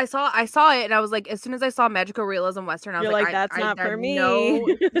 I saw it, and I was like, as soon as I saw magical realism western, I was You're like, like, that's not I for have me. no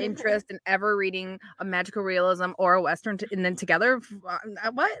interest in ever reading a magical realism or a western, and then together.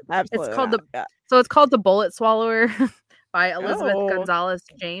 What? Absolutely. called not. Yeah. So it's called The Bullet Swallower by Elizabeth Oh. Gonzalez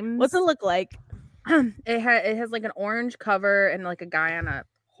James. What's it look like? It has like an orange cover and like a guy on a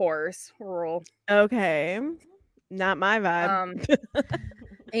horse. Roll. Okay. Not my vibe.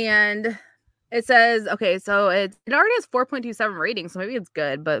 And it says, okay, so it already has 4.27 ratings, so maybe it's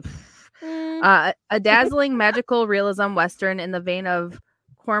good, but a dazzling magical realism western in the vein of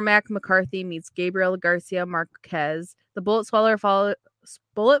Cormac McCarthy meets Gabriel Garcia Marquez. The Bullet Swallower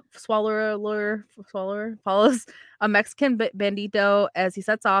bullet swallower follows a Mexican bandito as he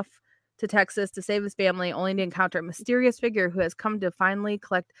sets off to Texas to save his family, only to encounter a mysterious figure who has come to finally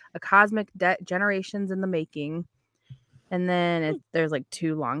collect a cosmic debt generations in the making. And then there's like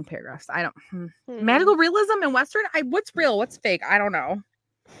 2 long paragraphs. I don't magical realism and Western. What's real? What's fake? I don't know.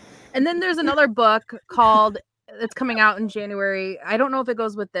 And then there's another book called it's coming out in January. I don't know if it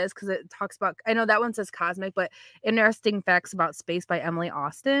goes with this because it talks about. I know that one says cosmic, but interesting facts about space by Emily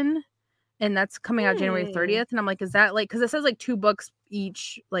Austin, and that's coming out January 30th. And I'm like, is that like because it says like 2 books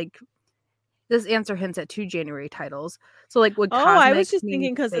each? Like this answer hints at 2 January titles. So like, would I was just mean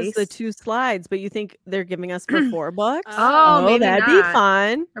thinking because it's the space? 2 slides, but you think they're giving us for 4 books? Oh, maybe that'd not. be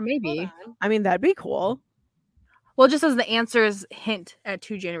fun. Or maybe. Hold on. I mean, that'd be cool. Well, it just says the answers hint at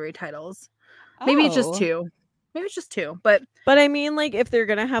 2 January titles. Maybe it's just 2. Maybe it's just 2. But I mean, like, if they're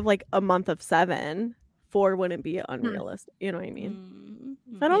gonna have like a month of 7, 4 wouldn't be unrealistic. You know what I mean?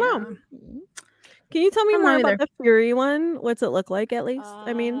 I don't know. Can you tell me I don't more know about either. the Fury one? What's it look like at least?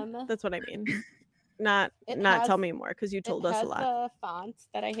 I mean, that's what I mean. Not It tell has- me more because you told it us has a lot. the fonts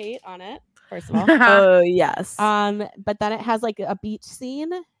that I hate on it. First of all, Oh yes. but then it has like a beach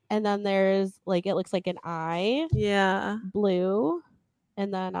scene, and then there's like it looks like an eye, Yeah. blue,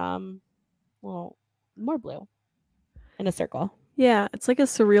 and then well, more blue, in a circle. Yeah. It's like a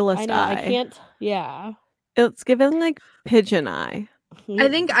surrealist I know. eye. I can't. Yeah. It's given like pigeon eye. I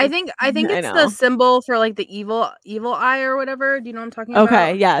think I it's know. the symbol for like the evil eye or whatever. Do you know what I'm talking about?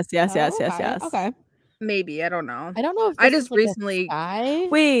 Okay. Yes. Yes. Oh, Yes. Yes. okay, Yes. Okay. Maybe. I don't know. I don't know if I this just is, like, a recently sky.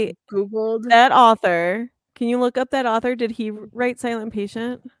 Wait, Googled. that author. Can you look up that author? Did he write Silent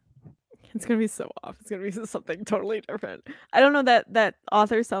Patient? It's gonna be so off. It's gonna be something totally different. I don't know that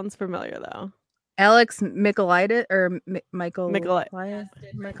author sounds familiar though. Alex Michaelides or Michael Michael-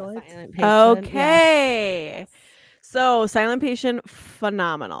 Michaelides? Silent Patient, yeah. Okay. So Silent Patient,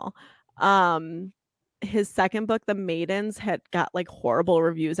 phenomenal. His second book, The Maidens, had got like horrible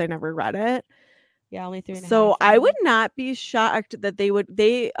reviews. I never read it. Yeah, only 3.5. So I would not be shocked that they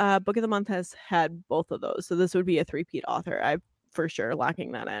Book of the Month has had both of those. So this would be a 3-peat author. I for sure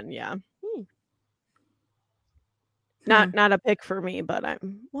locking that in. Yeah. Not a pick for me, but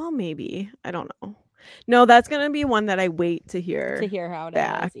maybe. I don't know. No, that's gonna be one that I wait to hear. how it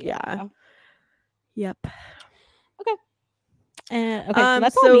back, is. yeah. Yep. Okay, so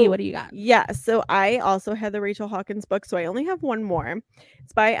that's all me. What do you got? Yeah, so I also had the Rachel Hawkins book, so I only have one more.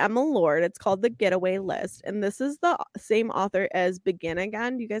 It's by Emma Lord. It's called The Getaway List, and this is the same author as Begin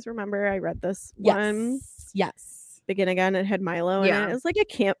Again. Do you guys remember I read this one? Yes. Begin Again. It had Milo in it. It was like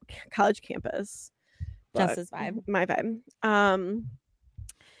a college campus. Jess's vibe. My vibe.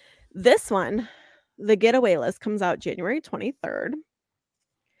 This one, The Getaway List, comes out January 23rd.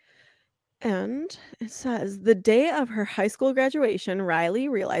 And it says, the day of her high school graduation, Riley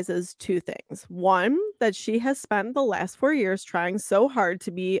realizes 2 things. 1, that she has spent the last 4 years trying so hard to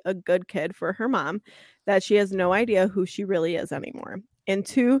be a good kid for her mom that she has no idea who she really is anymore. And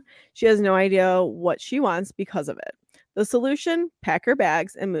 2, she has no idea what she wants because of it. The solution, pack her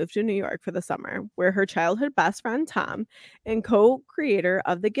bags and move to New York for the summer, where her childhood best friend Tom and co-creator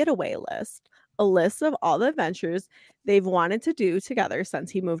of The Getaway List, a list of all the adventures they've wanted to do together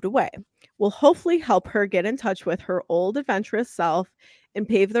since he moved away, will hopefully help her get in touch with her old adventurous self and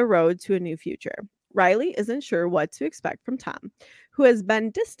pave the road to a new future. Riley isn't sure what to expect from Tom, who has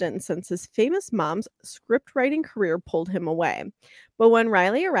been distant since his famous mom's script writing career pulled him away. But when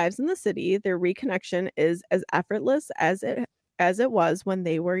Riley arrives in the city, their reconnection is as effortless as it was when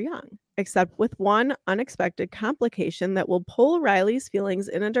they were young, except with one unexpected complication that will pull Riley's feelings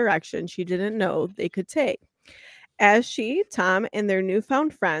in a direction she didn't know they could take. As she, Tom, and their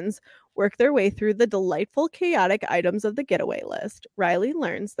newfound friends work their way through the delightful, chaotic items of the getaway list, Riley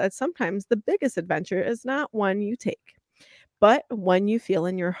learns that sometimes the biggest adventure is not one you take, but one you feel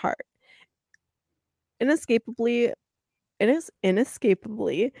in your heart. Inescapably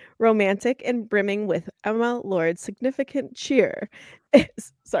romantic and brimming with Emma Lord's significant cheer.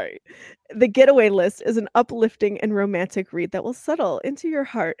 Sorry. The Getaway List is an uplifting and romantic read that will settle into your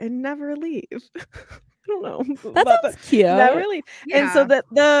heart and never leave. I don't know. That sounds cute. Never leave. Yeah. And so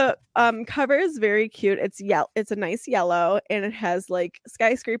the cover is very cute. It's a nice yellow, and it has like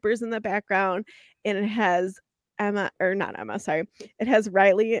skyscrapers in the background, and it has it has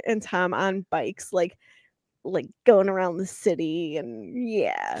Riley and Tom on bikes, like going around the city, and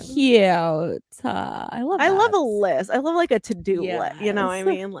yeah, Cute. I love a list. I love like a to-do list, you know what I Yes.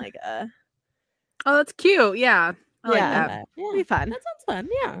 mean? Like Oh, that's cute. Yeah. I like Yeah. that. it'll be fun. That sounds fun.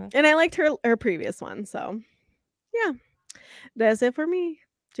 Yeah. And I liked her previous one, so yeah. That's it for me.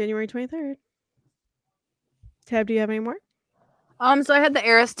 January 23rd. Tab, do you have any more? So I had the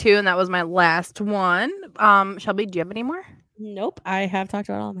Heiress 2, and that was my last one. Shelby, do you have any more? Nope. I have talked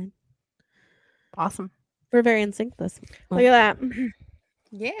about all mine. Awesome. We're very in sync this Look at that.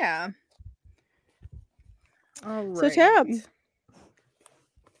 Yeah. All So Tab,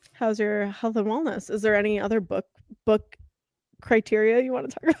 how's your health and wellness? Is there any other book criteria you want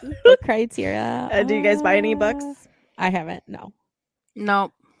to talk about? criteria. Do you guys buy any books? I haven't. No.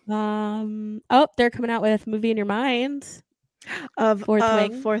 Nope. Oh, they're coming out with Movie in Your Mind. Of Fourth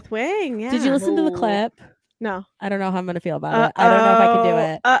Wing. Fourth Wing. Yeah. Did you listen to the Ooh. clip? No. I don't know how I'm gonna feel about it. I don't know if I can do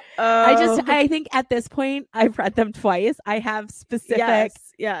it. Uh-oh. I think at this point I've read them twice. I have specific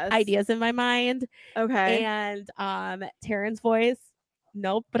yes. ideas in my mind. Okay. And Taryn's voice,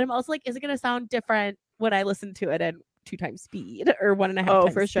 nope. But I'm also like, is it gonna sound different when I listen to it at 2 times speed or 1.5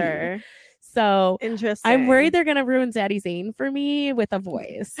 times for speed? sure. So Interesting. I'm worried they're gonna ruin Zaddy Zane for me with a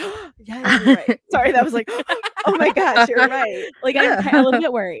voice. Yeah, you're right. Sorry, that was like, oh my gosh, you're right. Like I'm a little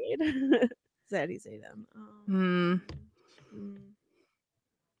bit worried. Zaddy Zane.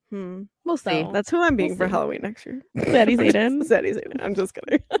 We'll see. So- That's who I'm being We'll for see. Halloween next year. Zaddy Zayden. Zaddy Zayden. I'm just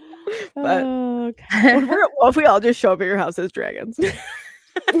kidding. But Okay. what if we all just show up at your house as dragons?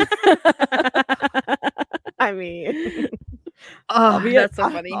 I mean, Oh, be that's so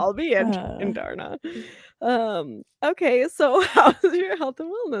funny. I'll be in Darna. Okay, so how's your health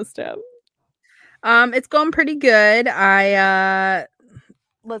and wellness, Tab? It's going pretty good.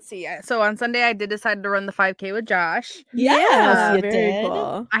 Let's see. So on Sunday, I did decide to run the 5K with Josh. Yes, you very did.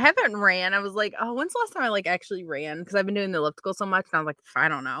 cool. I haven't ran. I was like, oh, when's the last time I like actually ran? Because I've been doing the elliptical so much, and I was like, I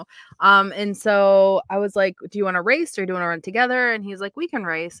don't know. And so I was like, do you want to race or do you want to run together? And he's like, we can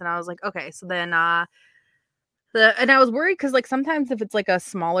race. And I was like, okay. So then and I was worried because like sometimes if it's like a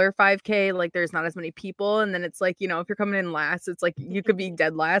smaller 5K, like there's not as many people, and then it's like, you know, if you're coming in last, it's like you could be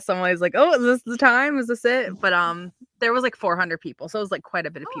dead last. So I'm always like, oh, is this the time? Is this it? But there was like 400 people, so it was like quite a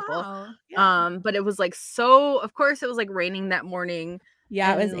bit of people. Wow. But it was like of course it was like raining that morning.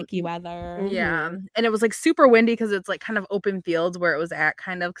 Yeah, it was and- icky weather. Yeah, and it was like super windy because it's like kind of open fields where it was at,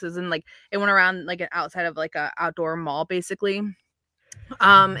 kind of, because in like it went around like outside of like a outdoor mall basically.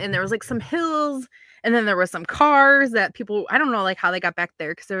 And there was like some hills. And then there was some cars that people, I don't know like how they got back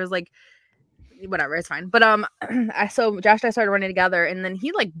there because there was like, whatever, it's fine. But so Josh and I started running together, and then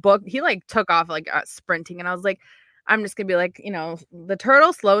he took off like sprinting, and I was like, I'm just gonna be like, you know, the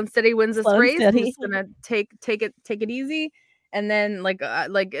turtle, slow and steady wins this Slow and race. I'm steady. just gonna take it easy. And then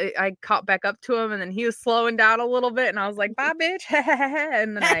I caught back up to him, and then he was slowing down a little bit, and I was like, bye bitch.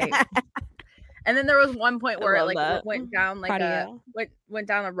 And then and then there was one point where it love like that. went down like Proud of went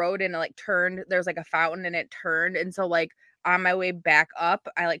down the road, and it like turned. There's like a fountain, and it turned. And so like on my way back up,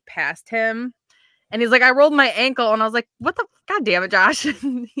 I like passed him, and he's like, I rolled my ankle, and I was like, what the god damn it, Josh.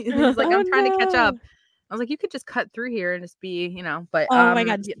 And he's like, Oh, I'm trying to catch up. no. I was like, you could just cut through here and just be, you know, but Oh my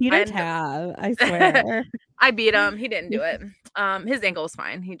god, I you didn't ended up- have. I swear. I beat him. He didn't do it. His ankle was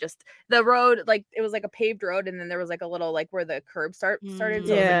fine. He just, the road, like it was like a paved road, and then there was like a little like where the curb started. So it was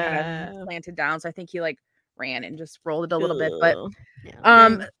like kind Yeah. of slanted down. So I think he like ran and just rolled it a little bit. But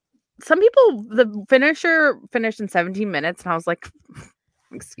Yeah. some people, the finisher finished in 17 minutes, and I was like,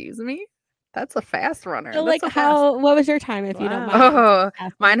 excuse me, that's a fast runner. So, That's like, so fast. what was your time if you don't mind? Oh,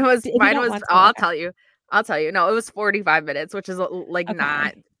 asking? mine was If you don't want to, I'll okay. tell you. No, it was 45 minutes, which is like Okay.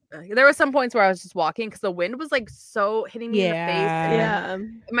 not. There were some points where I was just walking because the wind was like so hitting me in the face. And Yeah. Yeah.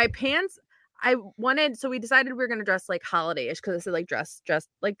 my pants, so we decided we were gonna dress like holiday-ish because it said like dress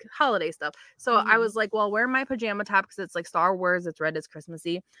like holiday stuff. So I was like, well, I'll wear my pajama top because it's like Star Wars, it's red, it's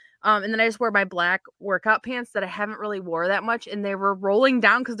Christmassy. And then I just wore my black workout pants that I haven't really wore that much, and they were rolling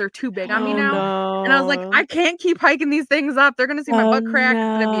down because they're too big on me now. And I was like, I can't keep hiking these things up. They're gonna see my butt crack.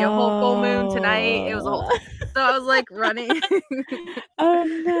 It's gonna be a whole full moon tonight. It was a whole. So I was like running. Oh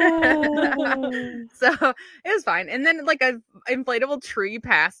no. So it was fine. And then like a inflatable tree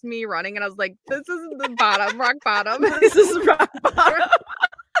passed me running, and I was like, this is the bottom, rock bottom. This is rock bottom.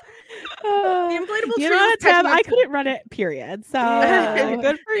 The inflatable You tree know was what, Tab? catching up I to- couldn't run it, period. So Yeah,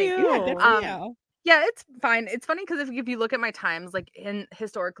 good for Thank you. Yeah, good for Um, you. Yeah, it's fine. It's funny because if you look at my times, like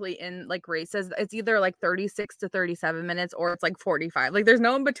historically in like races, it's either like 36 to 37 minutes or it's like 45. Like there's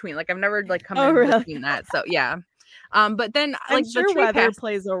no in between. Like I've never like come Oh, in really? between that. So yeah. But then I'm like sure the tree weather passed.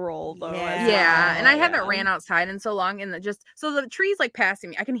 plays a role though. as Yeah, and I well, haven't yeah. ran outside in so long, and so the tree's like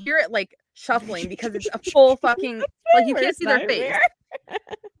passing me. I can hear it like shuffling because it's a full fucking like you can't see their face.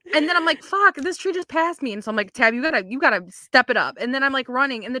 And then I'm like, fuck, this tree just passed me. And so I'm like, Tab, you gotta step it up. And then I'm like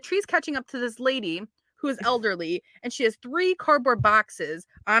running, and the tree's catching up to this lady who is elderly, and she has 3 cardboard boxes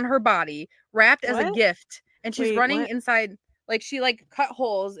on her body wrapped as a What? gift. And she's Wait, running what? inside, like she like cut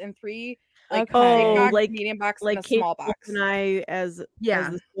holes in 3 like Okay. big Oh, box, like- medium box, like and a Kate small box. and I as Yeah.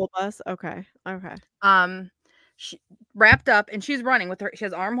 the school bus. Okay. She wrapped up and she's running with her. She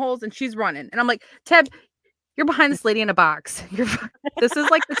has armholes and she's running. And I'm like, Teb, you're behind this lady in a box. This is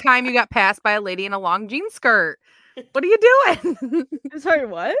like the time you got passed by a lady in a long jean skirt. What are you doing? Sorry,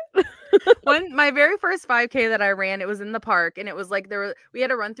 what? When my very first 5K that I ran, it was in the park, and it was like we had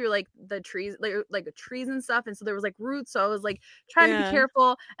to run through like the trees, like trees and stuff, and so there was like roots. So I was like trying to be Yeah.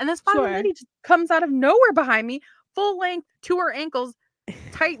 careful, and this fine Sure. lady just comes out of nowhere behind me, full length to her ankles,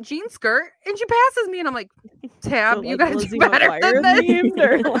 tight jean skirt, and she passes me, and I'm like, Tab, So, you like, gotta Lizzie do better McGuire than this. themed,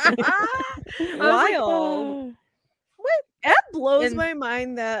 or, like, I was like, Wild. That blows And- my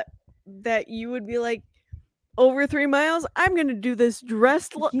mind that you would be like, over 3 miles, I'm gonna do this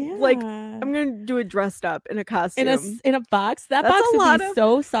dressed like I'm gonna do it dressed up in a costume. in a box. That That's box a would lot be of-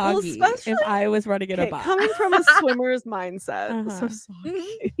 so soggy if especially- I was running in a Okay, box. coming from a swimmer's mindset, so Uh-huh.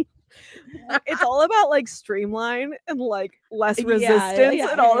 soggy. It's all about like streamline and like less Yeah, resistance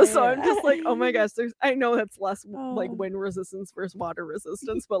yeah, and all yeah, this. So I'm yeah. just like, oh my gosh, I know that's less like Oh. wind resistance versus water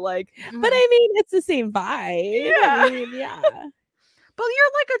resistance, but like But I mean, it's the same vibe. Yeah. I mean, yeah. But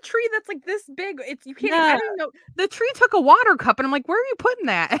you're like a tree that's like this big. It's you can't. I Yeah. didn't know the tree took a water cup, and I'm like, where are you putting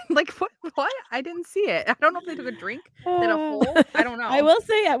that? Like what? What? I didn't see it. I don't know if they took a drink. Did a hole? I don't know. I will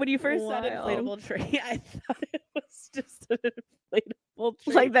say, when you first said Wild. inflatable tree, I thought it was just an inflatable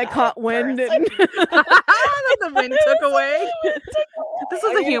tree. like that at caught wind first. and that the wind took away. This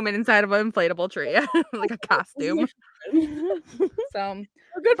was a away. human inside of an inflatable tree, like a costume. So,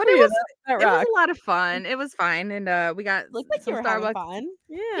 good but for it you. was That it was rocked. a lot of fun. It was fine, and we got Looked like you some were having Starbucks. fun.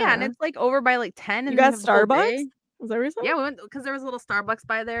 Yeah, and it's like over by like 10. And You then got have the whole Starbucks? day. Was that what you said? Yeah, we went because there was a little Starbucks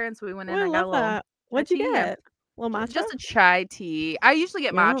by there, and so we went in. Oh, I and I got a love little. that. What'd you tea, yeah. get? Little matcha? Just a chai tea. I usually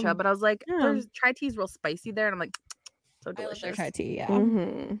get matcha, Yum. but I was like, Yeah. there's chai tea's real spicy there, and I'm like, so I love their delicious. chai tea. Yeah.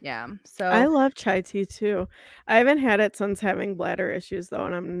 Mhm. Yeah. So I love chai tea too. I haven't had it since having bladder issues though,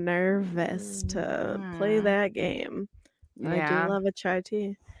 and I'm nervous to play Mm. that game. I yeah. do love a chai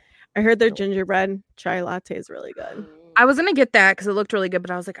tea. I heard their gingerbread chai latte is really good. I was gonna get that because it looked really good,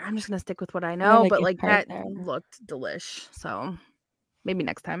 but I was like, I'm just gonna stick with what I know. like But gift like card that there. looked delish. So maybe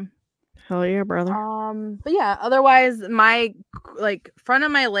next time. Hell yeah, brother. But yeah, otherwise my like front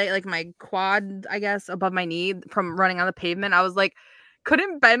of my leg, like my quad, I guess, above my knee from running on the pavement, I was like,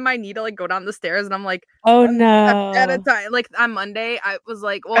 couldn't bend my knee to like go down the stairs, and I'm like, Oh at a no. time, like on Monday, I was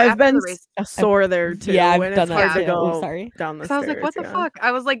like, well, I've after been the race. sore there too. Yeah, when I've done it's hard that to too. go Sorry. down the So I was stairs. like, what the yeah. fuck?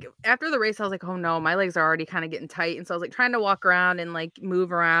 I was like, after the race, I was like, oh no, my legs are already kind of getting tight. And so I was like trying to walk around and like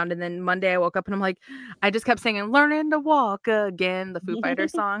move around. And then Monday I woke up and I'm like, I just kept singing Learning to Walk Again, the Foo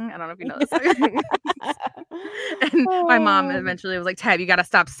Fighters song. I don't know if you know this song. And my mom Oh. eventually was like, Tab, you got to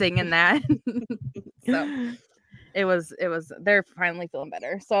stop singing that. So it was, they're finally feeling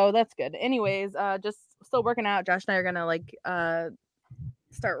better. So that's good. Anyways, just still working out. Josh and I are going to like,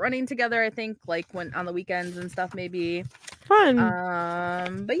 start running together, I think, like when on the weekends and stuff, maybe. Fun.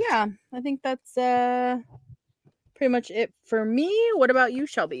 But yeah, I think that's pretty much it for me. What about you,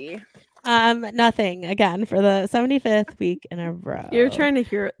 Shelby? Nothing again for the 75th week in a row. You're trying to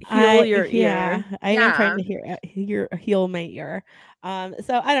heal your ear. I am trying Yeah. to heal my ear. So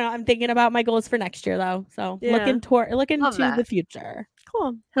I don't know. I'm thinking about my goals for next year though. So Yeah. looking Love to that. the future.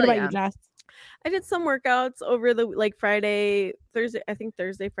 Cool. What Hell about yeah. you, Jess? I did some workouts over the like Friday, Thursday, I think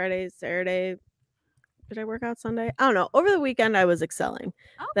Thursday, Friday, Saturday. Did I work out Sunday? I don't know. Over the weekend I was excelling.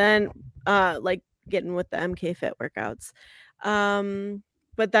 Oh. Then like getting with the MK Fit workouts.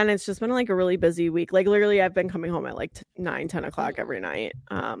 But then it's just been like a really busy week. Like literally I've been coming home at like 9-10 o'clock every night.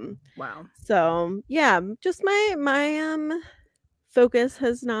 Wow. So yeah, just my focus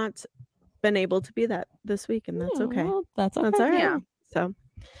has not been able to be that this week, and that's Yeah, okay. well, that's okay. That's all right. Yeah. So,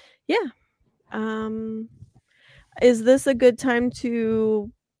 yeah. Is this a good time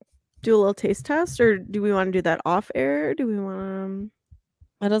to do a little taste test, or do we want to do that off air? Do we want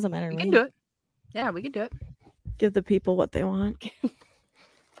It doesn't matter. We to can me. do it. Yeah, we can do it. to give the people what they want?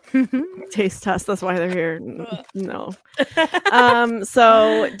 Taste test. That's why they're here. No.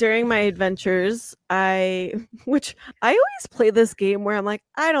 So during my adventures, which I always play this game where I'm like,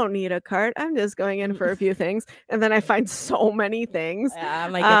 I don't need a cart. I'm just going in for a few things, and then I find so many things. Yeah,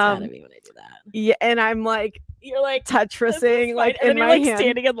 I'm like, it's mad Um, at me when I do that. Yeah, and I'm like You're like Tetrising like and in then you're my like hand.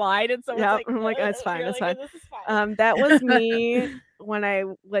 standing in line, and someone's Yep, like, I'm like, it's fine, you're it's like, fine. This is fine. That was me when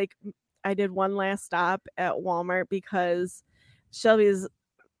I did one last stop at Walmart because Shelby's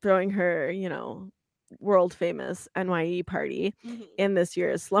throwing her, world famous NYE party Mhm. in this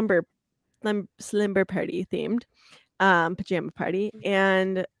year's slumber party themed pajama party,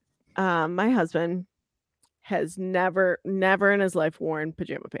 and my husband has never in his life worn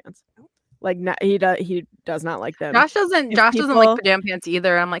pajama pants. Like he does not like them. Josh doesn't If like pajama pants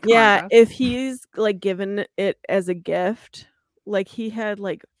either. I'm like, come yeah, on, Josh. if he's like given it as a gift, like he had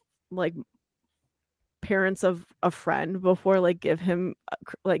like parents of a friend before like give him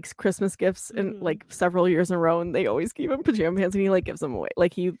like Christmas gifts and like several years in a row, and they always give him pajama pants and he like gives them away.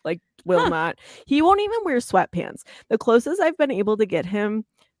 Like he like will not. He won't even wear sweatpants. The closest I've been able to get him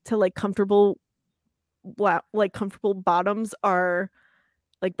to like comfortable bottoms are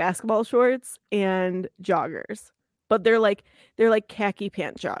like basketball shorts and joggers. But they're like khaki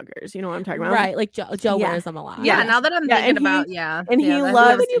pant joggers. You know what I'm talking about? Right. Like Joe Yeah. wears them a lot. Yeah, now that I'm Yeah, thinking and about, and he that's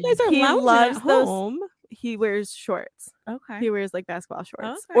loves- what When you guys are he lounging loves at those- home. He wears shorts. Okay. He wears like basketball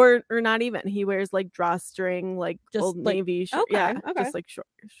shorts, Okay. or not even. He wears like drawstring, like Just, Old like- Navy. okay, Yeah, okay. just like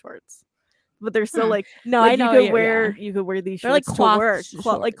shorts. But they're still like No, like, I know you what could wear these They're like shorts cloth to work,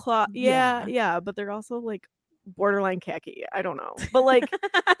 like shorts. cloth. Yeah. Yeah, but they're also like borderline khaki. I don't know, but like,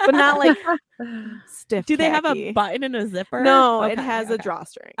 but not like stiff. Do they have a khaki. button and a zipper? No, it Okay, has a okay.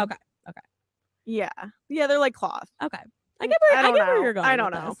 drawstring. Okay. Yeah, they're like cloth. Okay. I get where I don't where know. you're going. I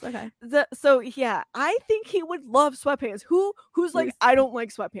don't with know. this. Okay. So yeah, I think he would love sweatpants. Who's like, Yes. I don't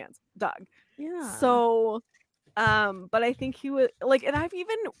like sweatpants, Doug. Yeah. So, but I think he would like, and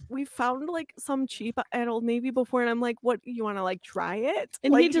we found like some cheap at Old Navy before, and I'm like, what, you want to like try it?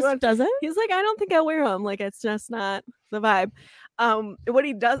 and like, he you just want- doesn't. he's like, I don't think I'll wear them. Like, it's just not the vibe. What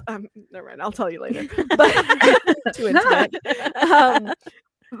he does, never mind, I'll tell you later. But too intimate.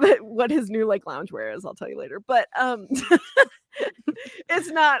 But what his new like loungewear is, I'll tell you later. But it's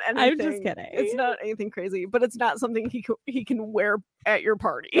not anything. I'm just kidding. It's not anything crazy, but it's not something he can wear at your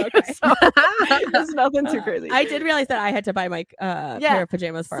party. Okay. So it's nothing too crazy. I did realize that I had to buy my pair of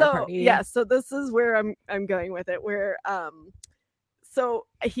pajamas for our So party. yeah, so this is where I'm going with it. Where so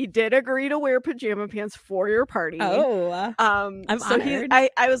he did agree to wear pajama pants for your party. Oh. I'm so honored. I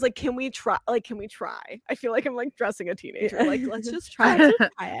was like, can we try? I feel like I'm like dressing a teenager. Like, let's just try.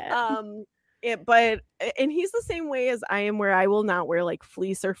 And he's the same way as I am, where I will not wear like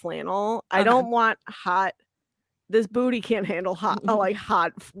fleece or flannel. I Okay. don't want hot. This booty can't handle hot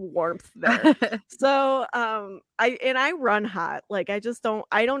warmth there. So I run hot. Like I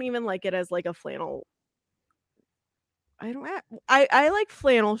don't even like it as like a flannel. I like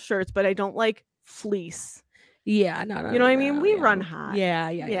flannel shirts, but I don't like fleece. Yeah, no. You know what I mean? We yeah. run hot.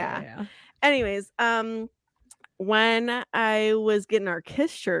 Yeah. Anyways, when I was getting our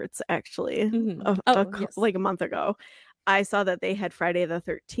Kiss shirts, actually, Mhm. Yes. like a month ago, I saw that they had Friday the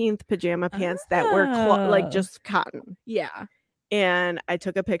 13th pajama pants that were like Oh. just cotton. Yeah. And I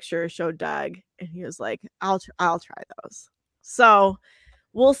took a picture, showed Doug, and he was like, I'll try those. So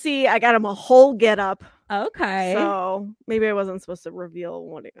we'll see. I got him a whole get up. Okay. So maybe I wasn't supposed to reveal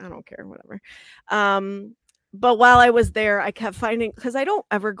what I don't care, whatever. But while I was there, I kept finding, because I don't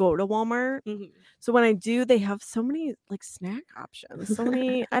ever go to Walmart. Mhm. So when I do, they have so many like snack options. So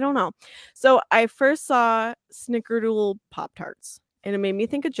many, I don't know. So I first saw Snickerdoodle Pop-Tarts, and it made me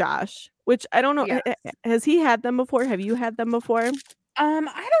think of Josh, which I don't know. Yes. Has he had them before? Have you had them before? I don't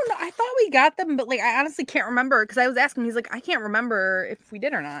know. I thought we got them, but like I honestly can't remember because I was asking. He's like, I can't remember if we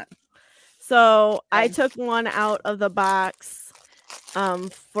did or not. So I Okay. took one out of the box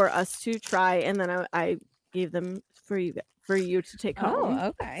for us to try, and then I gave them for you to take home. Oh,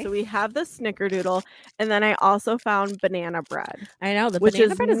 okay. So we have the Snickerdoodle, and then I also found banana bread. I know the which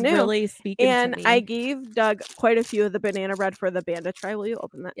banana is bread is new. really speaking And to me. I gave Doug quite a few of the banana bread for the band to try. Will you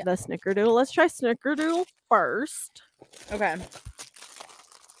open that? Yeah. The Snickerdoodle. Let's try Snickerdoodle first. Okay.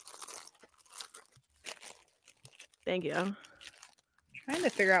 Thank you. Trying to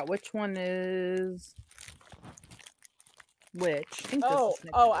figure out which one is which. I think this is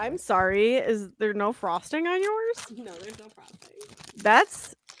Oh, I'm sorry. Is there no frosting on yours? No, there's no frosting.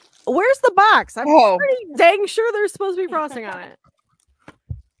 That's where's the box? I'm Oh. pretty dang sure there's supposed to be frosting on it.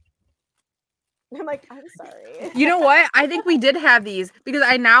 I'm like, I'm sorry. You know what? I think we did have these because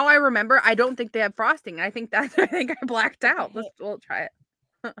I remember. I don't think they have frosting. I think I blacked out. We'll try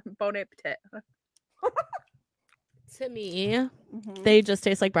it. Bon appetit. To me, Mhm, they just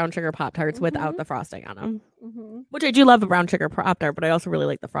taste like brown sugar Pop Tarts without Mhm. the frosting on them. mhm. Which I do love a brown sugar Pop Tart, but I also really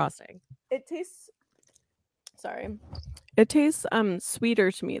like the frosting. It tastes. Sorry. It tastes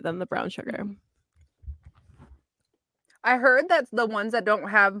sweeter to me than the brown sugar. I heard that the ones that don't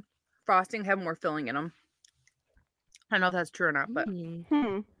have frosting have more filling in them. I don't know if that's true or not, but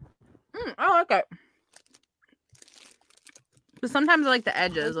Mm. I like it. But sometimes I like the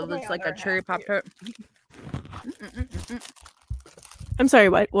edges Look of at it's my like a other cherry half pop here. tart. I'm sorry.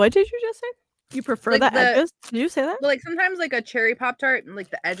 What did you just say? You prefer Like the the- edges? Did you say that? But like sometimes like a cherry pop tart and like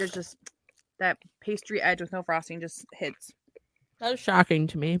the edge is just that pastry edge with no frosting just hits. That was shocking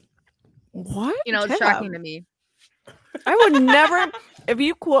to me. What? You know, it's Tab. shocking to me. I would never. If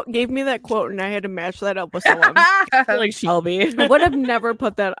you gave me that quote and I had to match that up with someone, Like Shelby. I would have never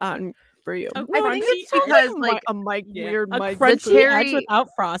put that on for you. A I think crunchy it's because like a mic, weird a mic. crunchy cherry- edge without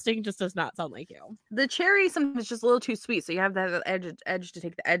frosting just does not sound like you. the cherry sometimes is just a little too sweet, so you have that edge to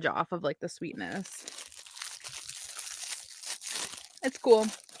take the edge off of like the sweetness. It's cool.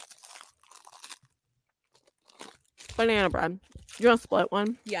 Banana bread. You want to split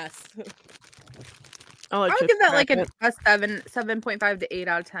one? Yes. I'll let I you would give that crack like it. a 7.5 to 8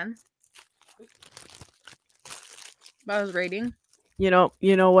 out of 10. That was rating. You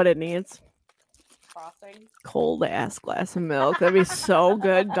know what it needs? Frosting. Cold ass glass of milk. That'd be so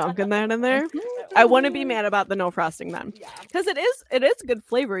good dunking that in there. I wouldn't be mad about the no frosting then. Yeah. Because it is good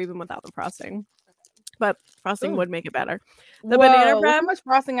flavor even without the frosting. But frosting Ooh. would make it better. The banana Look bread. how much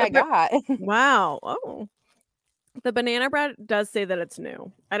frosting I the got. Wow. Oh. The banana bread does say that it's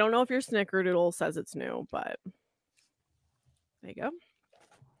new. I don't know if your Snickerdoodle says it's new, but there you go.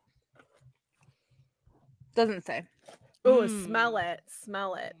 Doesn't say. Oh, Mm. smell it.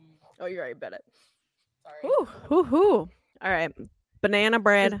 Smell it. Oh, you already bit it. Sorry. Ooh. All right. Banana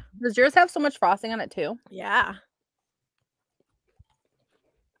bread. Does yours have so much frosting on it too? Yeah.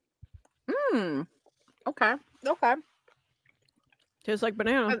 Hmm. Okay. Okay. Tastes like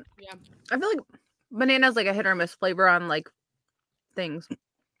banana. Yeah. I feel like banana's like a hit or miss flavor on like things.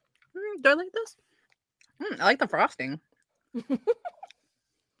 Do I like this? I like the frosting.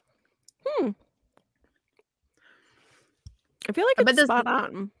 I feel like I bet it's this- spot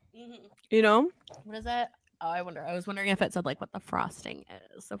on. Mhm. You know? What is it? Oh, I wonder. I was wondering if it said like what the frosting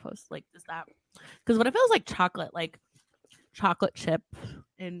is supposed to like. Is that because what if it was like chocolate chip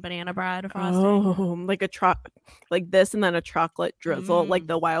in banana bread frosting? Oh, like like this and then a chocolate drizzle, like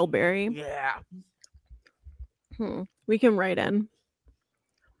the wild berry. Yeah. We can write in.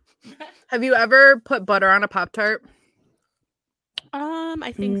 Have you ever put butter on a Pop-Tart?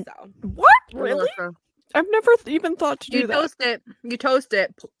 I think so. What? Really? I've never even thought to do You that. toast it. You toast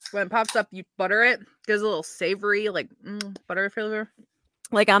it. When it pops up, you butter it. Gives a little savory, like butter flavor.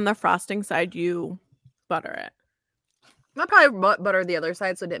 Like on the frosting side, you butter it. I probably butter the other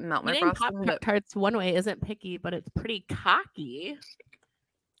side so it didn't melt my Eating frosting. Pop But Tarts one way isn't picky, but it's pretty cocky.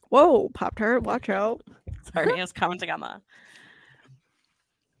 Whoa, Pop-Tart, watch out. Sorry, I was commenting on the.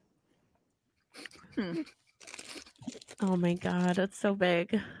 Oh my god, it's so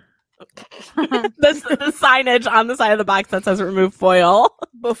big. the signage on the side of the box that says remove foil.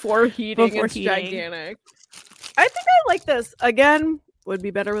 Before heating, Before it's heating. gigantic. I think I like this. Again, would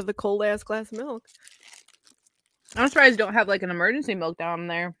be better with a cold ass glass of milk. I'm surprised you don't have like an emergency milk down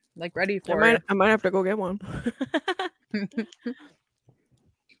there, like ready for it. I might have to go get one.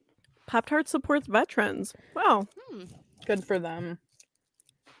 Pop-Tart supports veterans. Wow. Good for them.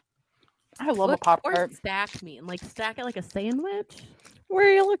 I love a What Pop-Tart. does stack mean? Like stack it like a sandwich? Where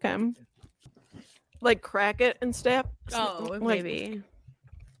are you looking? Like crack it and snap? Oh, Like- maybe.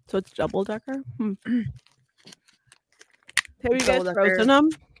 So it's double decker? Have you guys Double-decker. frozen them?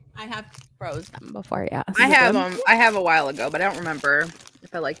 I have froze them before, yes. I it have good? them. I have a while ago, but I don't remember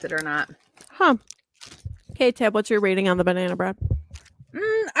if I liked it or not. Huh. Okay, Tab, what's your rating on the banana bread?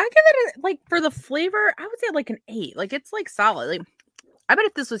 I give it like for the flavor, I would say like an 8. Like it's like solid. Like I bet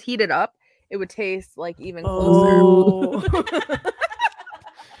if this was heated up, it would taste like even closer. Oh.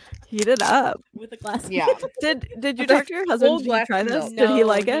 Heat it up. With a glass. Yeah. Did you It's talk like to your husband? full Did you glass try of this? milk. Did he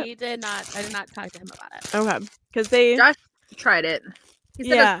like it? He did not. I did not talk to him about it. Okay. Because they Josh tried it. He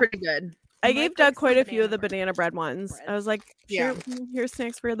said Yeah. it's pretty good. I Mike gave Doug likes the quite a few of the banana banana bread ones. bread. I was like, Yeah. here's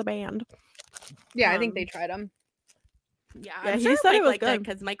snacks for the band. Yeah, I think Um, they tried them. Yeah, Yeah, I'm he sure said it Mike was liked good.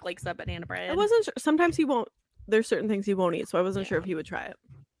 because Mike likes that banana bread. I wasn't sure. Sometimes he won't. There's certain things he won't eat, so I wasn't sure Yeah. if he would try it.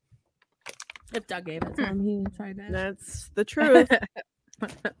 If Doug gave it to him, he tried it. That's the truth.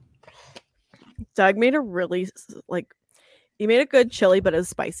 Doug made a really he made a good chili, but it was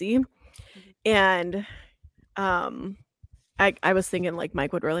spicy. And I was thinking like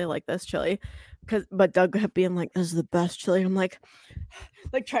Mike would really like this chili. But Doug kept being like, this is the best chili. I'm like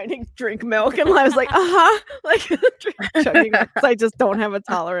trying to drink milk, and I was like, like chugging it, 'cause I just don't have a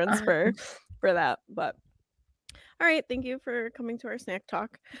tolerance for that. But all right, thank you for coming to our snack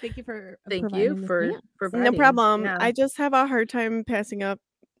talk. Thank you for Thank providing you the for snack. No providing. problem. Yeah. I just have a hard time passing up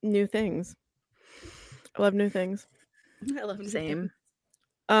new things. I love new things. I love him. Same.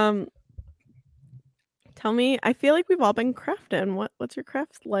 Tell me, I feel like we've all been crafting. What's your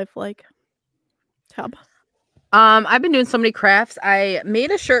craft life like? Tab. I've been doing so many crafts. I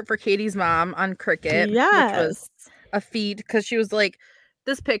made a shirt for Katie's mom on Cricut, which was Yes. a feed because she was like,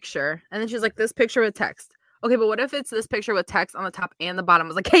 this picture, and then she's like, this picture with text. okay, but what if it's this picture with text on the top and the bottom? I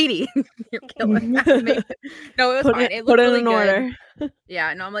was like, Katie, you're killing me. No, it was fine. It Put looked it really in good. order.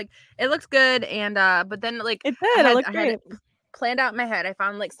 Yeah, no, I'm like, it looks good, and but then like It did. It looked I had great. it planned out in my head. I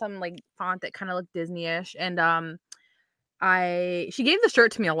found like some like font that kind of looked Disney-ish, and she gave the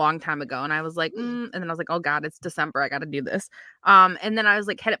shirt to me a long time ago, and I was like, and then I was like, oh god, it's December, I got to do this. And then I was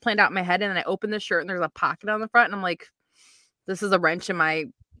like, had it planned out in my head, and then I opened the shirt, and there's a pocket on the front, and I'm like, this is a wrench in my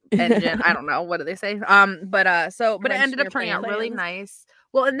engine. I don't know, what do they say? But it Wrench in ended up your turning out really plans. nice.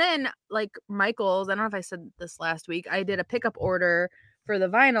 Well, and then like Michael's, I don't know if I said this last week, I did a pickup order for the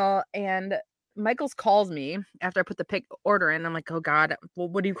vinyl, and Michael's calls me after I put the order in. I'm like, oh god, well,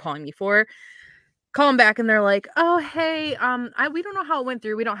 what are you calling me for? Call them back, and they're like, oh hey, we don't know how it went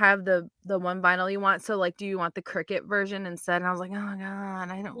through. We don't have the one vinyl you want, so like, do you want the Cricut version instead? And I was like, oh god,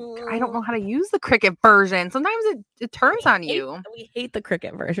 I don't know how to use the Cricut version. Sometimes it turns on you. We hate the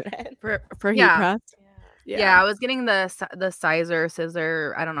Cricut version. For heat Yeah. press. Yeah, I was getting the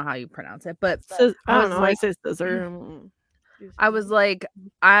scissor. I don't know how you pronounce it, but I I don't was know. I like- say scissor. I was like,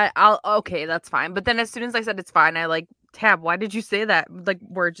 I'll okay, that's fine. But then as soon as I said it's fine, I like, Tab, why did you say that? Like,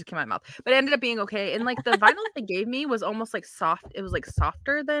 word just came out of my mouth. But it ended up being okay. And like the vinyl that they gave me was almost like soft. It was like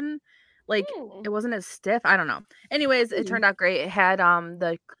softer than like it wasn't as stiff. I don't know. Anyways, it turned out great. It had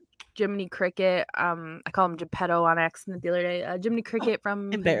the Jiminy Cricket. I call him Geppetto on accident the other day. Jiminy Cricket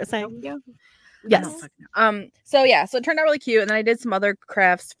from Embarrassing. Yeah. Yes. So it turned out really cute. And then I did some other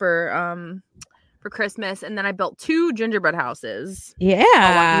crafts for Christmas, and then I built 2 gingerbread houses.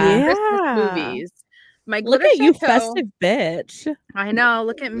 Yeah. Christmas movies. My Look glitter at you, chateau- festive bitch. I know.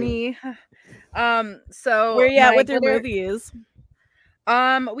 Look at me. So Where you at my with your glitter- movies?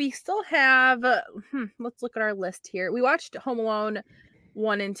 We still have. Let's look at our list here. We watched Home Alone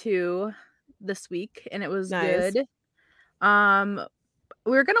 1 and 2 this week, and it was Nice. good.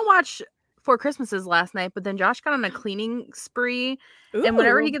 We were gonna watch Four Christmases last night, but then Josh got on a cleaning spree, and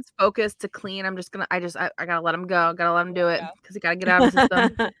whenever he Ooh. gets focused to clean, I'm just gonna. I gotta let him go. Gotta let him do it because he gotta get out of his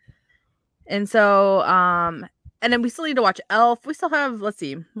system. And so, and then we still need to watch Elf. We still have, let's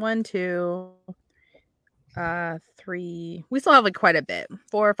see, 1, 2, 3. We still have like quite a bit.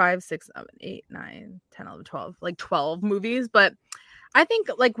 4, 5, 6, 7, 8, 9, 10, 11, 12, like 12 movies. But I think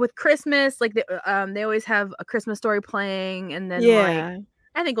like with Christmas, like they always have A Christmas Story playing, and then like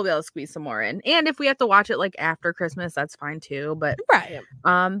I think we'll be able to squeeze some more in. And if we have to watch it like after Christmas, that's fine too. But Right.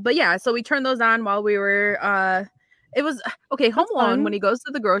 but yeah, so we turned those on while we were it was okay. Home Alone, fun. when he goes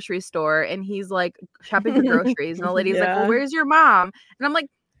to the grocery store and he's like shopping for groceries, and the lady's like, Yeah. well, where's your mom? And I'm like,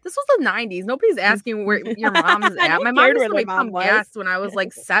 this was the 90s. Nobody's asking where your mom's I at. My cared mom used where to my make mom pump was. gas when I was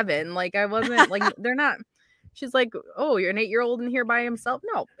like 7. Like I wasn't like they're not. She's like, oh, you're an 8-year-old in here by himself?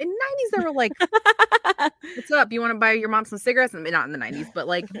 No, in the 90s they were like, what's up? You want to buy your mom some cigarettes? And not in the 90s, but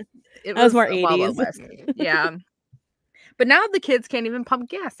like it That was more a Wild Wild 80s. West. Yeah. But now the kids can't even pump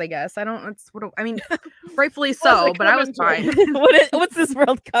gas, I guess. I don't, it's what I mean, rightfully so, but I was fine. What's this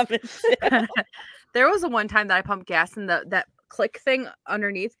world coming to? There was a one time that I pumped gas and that click thing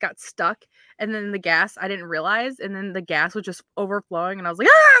underneath got stuck, and then the gas, I didn't realize, and then the gas was just overflowing, and I was like,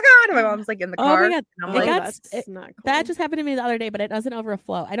 oh god, and my mom's like in the Oh car. my God. And I'm It like, got- that's not cool. That just happened to me the other day, but it doesn't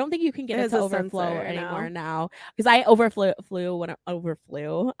overflow. I don't think you can get It it has to a overflow sensor anymore now. now because I I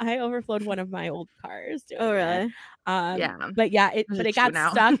overflowed one of my old cars. doing Oh it. really? Yeah. But yeah, There's but a it got chew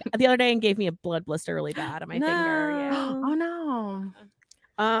now. stuck the other day and gave me a blood blister really bad on my finger. Yeah. oh no.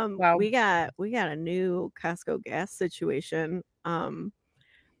 Wow. We got a new Costco gas situation.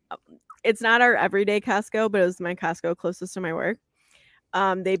 It's not our everyday Costco, but it was my Costco closest to my work.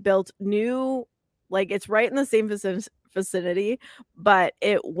 They built new, like it's right in the same vicinity, but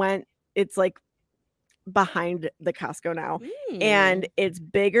it's like behind the Costco now, and it's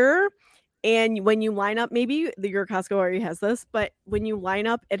bigger. And when you line up, maybe your Costco already has this, but when you line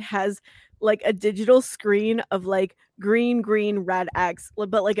up, it has like a digital screen of like green, red X,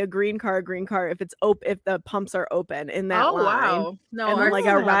 but like a green car if it's if the pumps are open in that Oh line. wow. No, And then ours like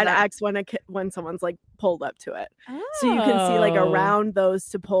doesn't a have red that. X when someone's like pulled up to it, so you can see like Oh. around those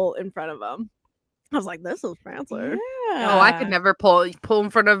to pull in front of them. I was like, this is fancy. No, I could never pull in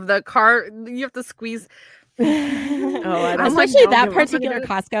front of the car. You have to squeeze. Oh, I don't Especially know. that Give 'em- particular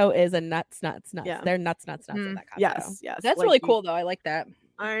Costco is a nuts. Yeah. They're nuts at Mm. that Costco. Yes. That's like really you- cool though. I like that.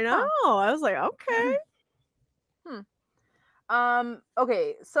 I know. I was like, okay.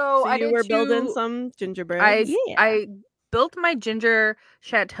 Okay, so I you did were building two- some gingerbread. I built my ginger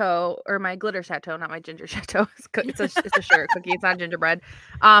chateau, or my glitter chateau, not my ginger chateau. It's a sugar cookie. It's not gingerbread.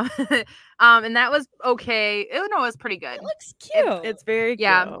 And that was okay. It was pretty good. It looks cute. It's very cute.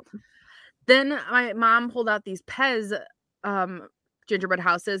 Yeah. Then my mom pulled out these Pez gingerbread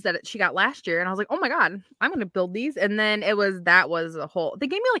houses that she got last year, and I was like, oh my god, I'm gonna build these. And then that was a whole. They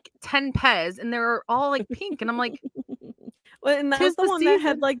gave me like 10 pez, and they were all like pink, and I'm like, Well, and that 'tis was the the one that had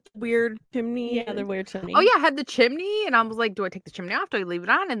season. like weird chimney. Yeah, the weird chimney. oh yeah, I had the chimney, and I was like, do I take the chimney off? Do I leave it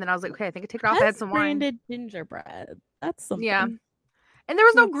on? And then I was like, okay, I think I take it off. I had some wine. branded gingerbread. That's something. Yeah. And there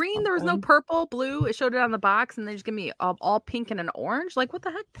was no That's green, there was no something. purple, blue. It showed it on the box, and they just give me all pink and an orange. Like, what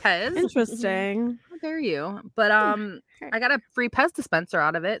the heck, Pez? Interesting. How dare you? But I got a free Pez dispenser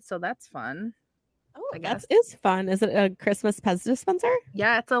out of it, so that's fun. Oh, I that guess. is fun. Is it a Christmas Pez dispenser?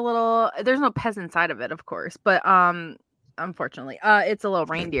 Yeah, it's a little. There's no Pez inside of it, of course, but unfortunately, it's a little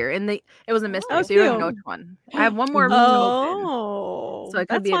reindeer, and it was a mystery, Oh, so you don't even know cute. which one. I have one more to open, Oh, so it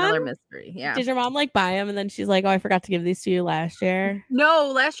could that's be another fun. mystery. Yeah. Did your mom like buy them and then she's like, "Oh, I forgot to give these to you last year"?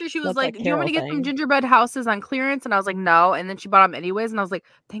 No, last year she was That's like, that "Do you want me to Carol get some thing. gingerbread houses on clearance?" And I was like, "No." And then she bought them anyways, and I was like,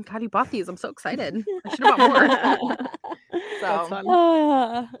 "Thank God you bought these! I'm so excited. I should have bought more." That's So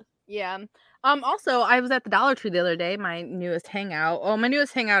fun. yeah. Also, I was at the Dollar Tree the other day. My newest hangout. Oh, my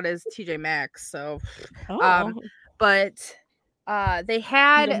newest hangout is TJ Maxx. So, Oh. but they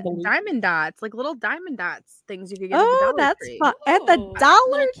had don't believe- diamond dots, like little diamond dots things you could get at the Oh, Dollar that's Tree. fun. At the Oh, Dollar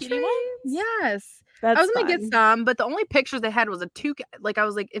little kitty Tree. ones? Yes. That's I was gonna get fun. some, but the only pictures they had was a toucan. Like, I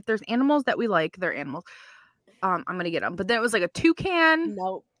was like, if there's animals that we like, they're animals. I'm gonna get them. But then it was like a toucan,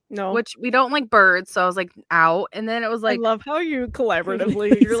 Nope. No, which we don't like birds, so I was like out. And then it was I like, love how you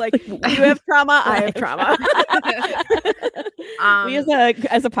collaboratively. You're like, you have trauma, I have trauma. We as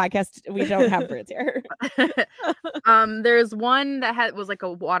a podcast, we don't have birds here. there's one that was like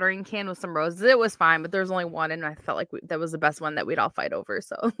a watering can with some roses. It was fine, but there's only one, and I felt like that was the best one that we'd all fight over.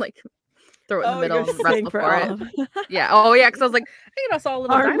 So like, throw it in the middle and wrestle for it. Yeah. Oh yeah, because I was like, I saw a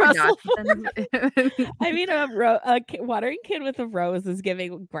little Arm diamond wrestle. dots. I mean, a watering can with a rose is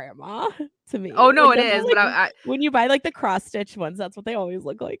giving grandma to me. Oh no, Like, it that's is. like- But I when you buy like the cross stitch ones, that's what they always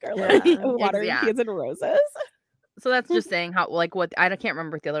look like. Are Yeah. like watering Yeah. cans and roses. so that's just saying how like what I can't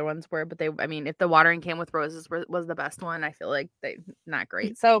remember what the other ones were, but I mean, if the watering can with roses was the best one, I feel like they not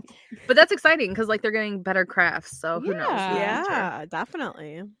great. So, but that's exciting because like they're getting better crafts. So who knows? in the Yeah. future. Yeah,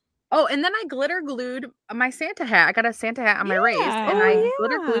 definitely. Oh, and then I glitter glued my Santa hat. I got a Santa hat on my raised, and Yeah. I Oh,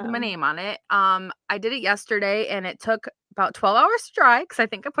 glitter glued yeah. my name on it. I did it yesterday, and it took about 12 hours to dry because I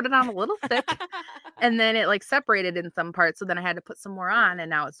think I put it on a little thick, and then it like separated in some parts. So then I had to put some more on, and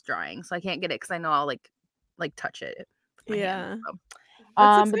now it's drying. So I can't get it because I know I'll like touch it. with my hand. Yeah. So,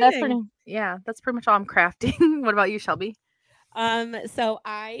 That's but that's exciting. that's pretty much all I'm crafting. What about you, Shelby? So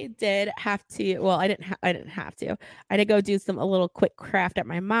I did have to. Well, I didn't have to. I did go do a little quick craft at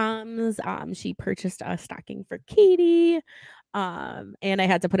my mom's. She purchased a stocking for Katie. And I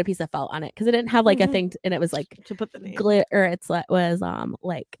had to put a piece of felt on it because it didn't have like a Mhm. thing, and it was like To put the name. glitter. It was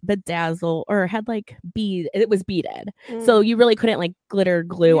like bedazzle or had like bead. It was beaded, so you really couldn't like glitter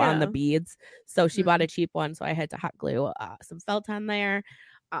glue on the Yeah. beads. So she Mhm. bought a cheap one, so I had to hot glue some felt on there.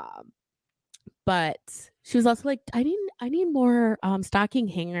 But she was also like, I need more stocking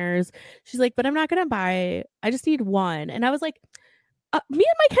hangers. She's like, but I'm not gonna buy. I just need one. And I was like, me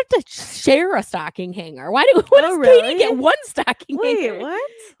and Mike have to share a stocking hanger. Why does Oh, Katie get really? one stocking Wait, hanger?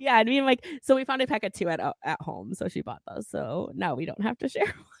 what? Yeah, and me and Mike. So we found a pack of 2 at home. So she bought those. So now we don't have to share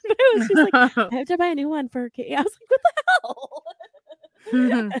one. But it was, she's like, I have to buy a new one for Katie. I was like, what the hell?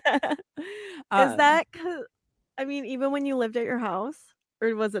 Is that because, I mean, even when you lived at your house,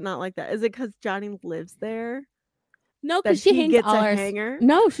 or was it not like that? Is it because Johnny lives there no? that Because she he hangs gets all a ours. hanger?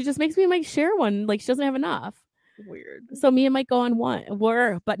 No, she just makes me and Mike share one. Like she doesn't have enough. Weird. So me and Mike go on one.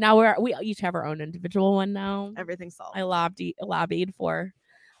 But now we each have our own individual one now. Everything's solved. I lobbied for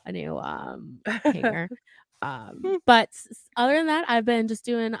a new hanger. But other than that, I've been just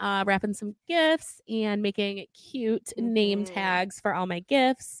doing wrapping some gifts and making cute name Mhm. tags for all my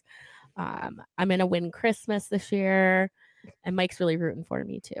gifts. I'm gonna win Christmas this year, and Mike's really rooting for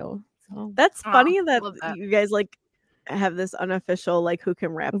me too. So That's Aw, funny that love that. you guys like have this unofficial like who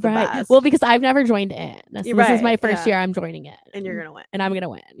can rap the right. best. Well, because I've never joined in. So You're this is my right, first yeah. year I'm joining it. and you're gonna win. and I'm gonna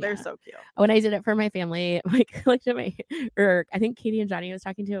win. They're yeah. so cute. When I did it for my family, Mike looked at me, or I think Katie and Johnny was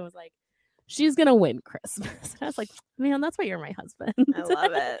talking to, and was like, she's gonna win Christmas. And I was like, man, that's why you're my husband. I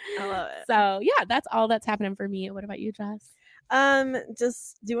love it. I love it. So yeah, that's all that's happening for me. What about you, Jess?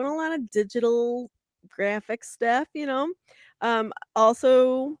 Just doing a lot of digital graphic stuff,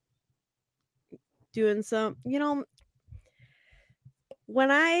 also doing some,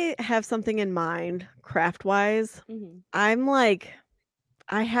 when I have something in mind craft wise, I'm like,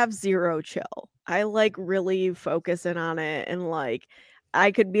 I have zero chill. I like really focus in on it, and like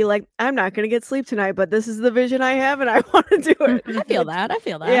I could be like, I'm not gonna get sleep tonight, but this is the vision I have and I want to do it. I feel that.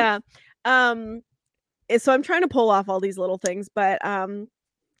 Yeah. so I'm trying to pull off all these little things, but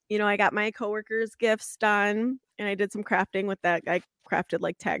you know, I got my coworkers gifts done and I did some crafting with that. I crafted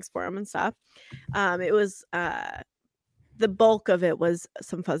like tags for them and stuff. It was the bulk of it was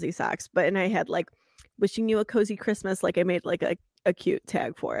some fuzzy socks, and I had like wishing you a cozy Christmas. Like I made like a cute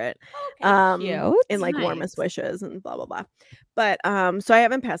tag for it. Cute. And like warmest wishes and blah blah blah. But so I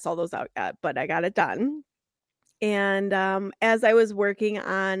haven't passed all those out yet, but I got it done. And as I was working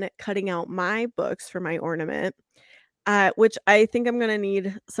on cutting out my books for my ornament, which I think I'm gonna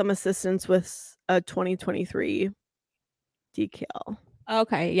need some assistance with a 2023 decal.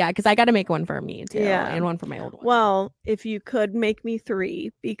 Okay, yeah, because I got to make one for me too, Yeah. and one for my old one. Well, if you could make me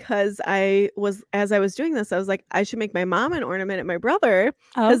 3, because as I was doing this, I was like, I should make my mom an ornament and my brother,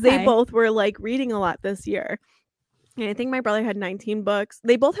 because they both were like reading a lot this year. And I think my brother had 19 books.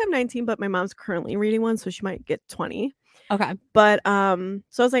 They both have 19, but my mom's currently reading one, so she might get 20. Okay. But so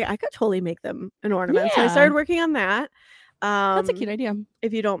I was like, I could totally make them an ornament. So I Yeah. started working on that. That's a cute idea.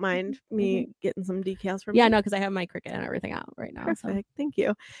 If you don't mind me getting some decals from Yeah, you. no, because I have my Cricut and everything out right now. So. Perfect. Thank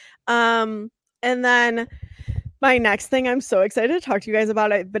you. And then my next thing I'm so excited to talk to you guys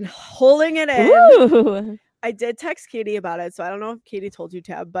about. I've been holding it in. Ooh. I did text Katie about it, so I don't know if Katie told you,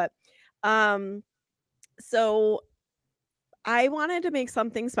 Tab, but so I wanted to make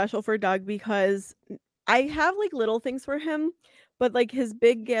something special for Doug because I have like little things for him, but like his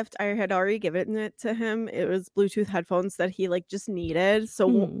big gift, I had already given it to him. It was Bluetooth headphones that he like just needed. So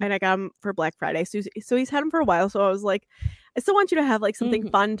and I got him for Black Friday. So he's had them for a while. So I was like, I still want you to have like something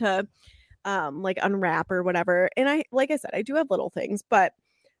fun to like unwrap or whatever. And I, like I said, I do have little things, but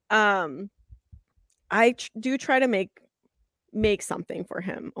I do try to make something for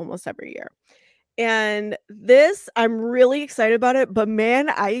him almost every year. And this, I'm really excited about it, but man,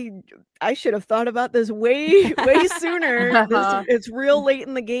 I should have thought about this way sooner. It's real late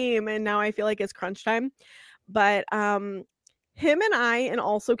in the game, and now I feel like it's crunch time. But him and I, and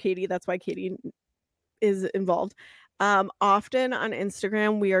also Katie, that's why Katie is involved. Often on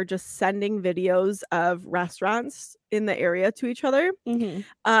Instagram, we are just sending videos of restaurants in the area to each other, and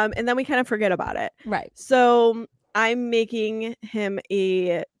then we kind of forget about it. Right. So I'm making him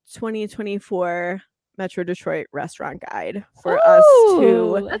a 2024 Metro Detroit restaurant guide for us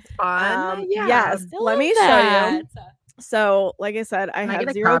to. That's fun. Yes, let me show you. So, like I said, I Can I have get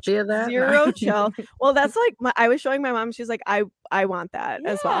a zero copy of that? zero chill. Well, that's like I was showing my mom. She's like, I want that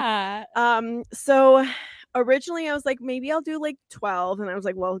as well. So originally I was like, maybe I'll do like 12, and I was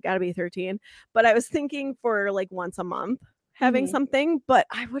like, well, gotta be 13. But I was thinking for like once a month having something, but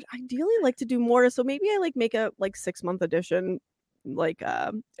I would ideally like to do more. So maybe I like make a like 6-month edition, like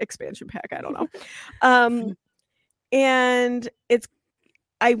expansion pack. I don't know. And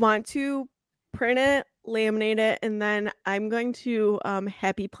I want to print it, laminate it, and then I'm going to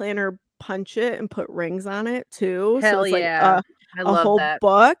Happy Planner punch it and put rings on it too. Hell so it's like yeah. I a love whole that.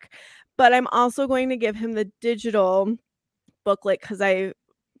 book. But I'm also going to give him the digital booklet because I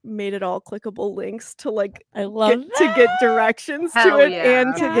made it all clickable links to like I love to get directions Hell to it yeah.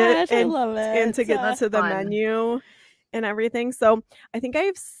 and to get I love it. and to get That's to the fun. menu and everything. So I think I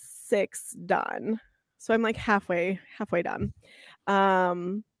have 6 done. So I'm like halfway done.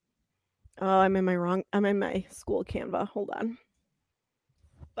 Oh, I'm in my school Canva. Hold on.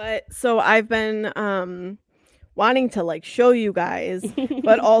 But so I've been wanting to like show you guys,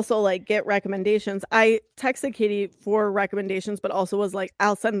 but also like get recommendations. I texted Katie for recommendations, but also was like,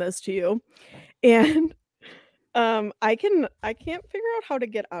 I'll send this to you. And I can't figure out how to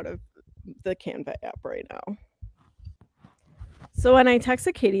get out of the Canva app right now. So when I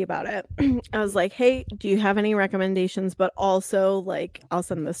texted Katie about it, I was like, hey, do you have any recommendations? But also like, I'll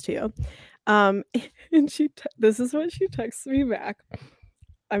send this to you. And this is what she texts me back.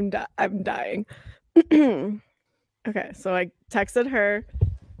 I'm dying. Okay, so I texted her.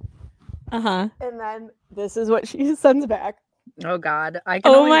 And then this is what she sends back. Oh God.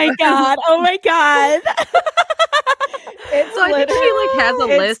 Oh my God. Oh my God. It's So I think she like has a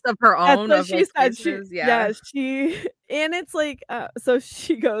it's- list of her That's own what of she like, said. places. And it's like so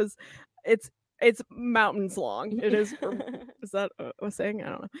she goes, it's mountains long. It is. Is that a saying? I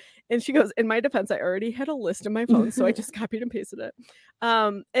don't know. And she goes, in my defense, I already had a list in my phone, so I just copied and pasted it.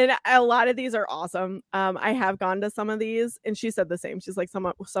 And a lot of these are awesome. I have gone to some of these, and she said the same. She's like,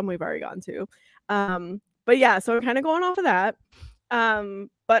 some we've already gone to. But yeah, so I'm kind of going off of that.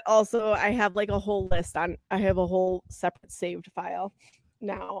 But also I have like a whole list I have a whole separate saved file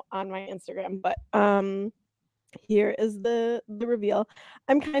now on my Instagram. But here is the reveal.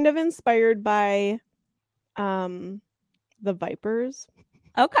 I'm kind of inspired by the Vipers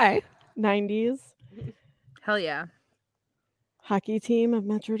Okay. 90s Hell yeah. hockey team of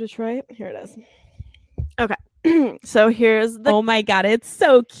Metro Detroit. Here it is. So here's the Oh my god, it's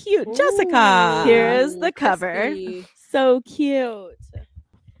so cute, Jessica. Here is the cover. crispy. So cute.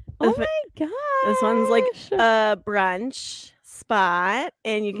 Oh If it- my god. This one's like a brunch spot,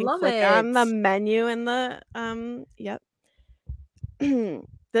 and you can Love click on the it. menu in the Yep.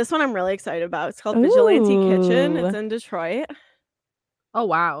 This one I'm really excited about. It's called Vigilante Kitchen. It's Ooh. in Detroit. Oh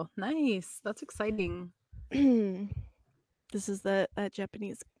wow, nice. That's exciting. This is the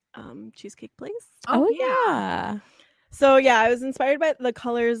Japanese cheesecake place. Oh yeah. So yeah, I was inspired by the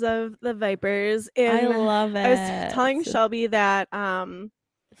colors of the Vipers, and I love it. I was telling Shelby that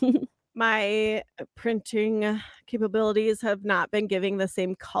my printing capabilities have not been giving the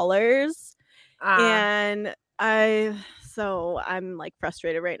same colors, and I'm like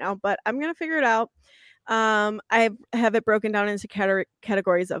frustrated right now, but I'm gonna figure it out. I have it broken down into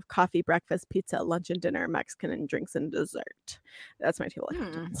categories of coffee, breakfast, pizza, lunch and dinner, Mexican, and drinks and dessert. That's my table of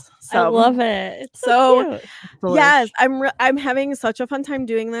contents. I love it. It's so cute. yes, I'm having such a fun time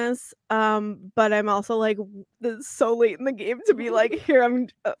doing this. But I'm also like, this is so late in the game to be like, here I'm.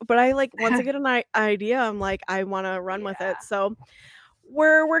 But I like once I get an idea, I'm like, I want to run with it. So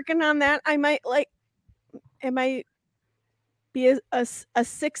we're working on that. It might be a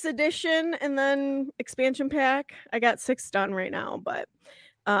 6th edition and then expansion pack. I got 6 done right now, but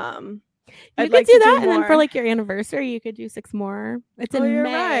You I'd could like do to that, and then more. for like your anniversary, you could do 6 more. It's Oh, in you're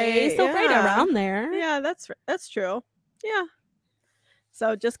May, right. so right Yeah. around there. Yeah, that's true. Yeah.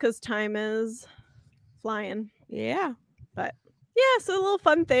 So just because time is flying. Yeah. Yeah, so a little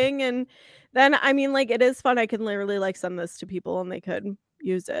fun thing. And then I mean, like, it is fun. I can literally like send this to people and they could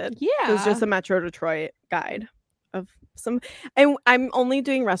use it. Yeah. It's just a Metro Detroit guide of some, and I'm only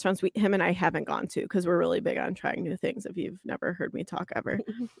doing restaurants him and I haven't gone to because we're really big on trying new things. If you've never heard me talk ever.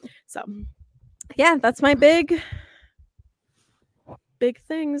 So yeah, that's my big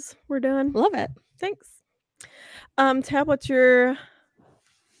things we're doing. Love it. Thanks. Tab, what's your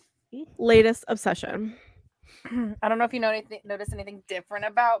latest obsession? I don't know if you notice anything different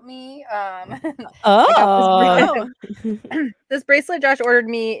about me. Oh. This bracelet Josh ordered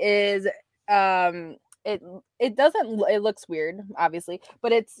me is it doesn't, it looks weird obviously,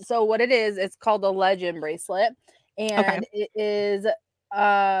 but what it is, it's called a legend bracelet, and it is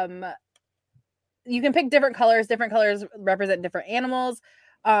you can pick different colors represent different animals.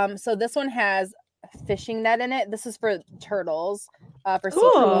 So this one has a fishing net in it. This is for turtles, for sea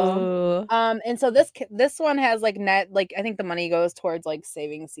turtles. Ooh. And so this one has like net, like I think the money goes towards like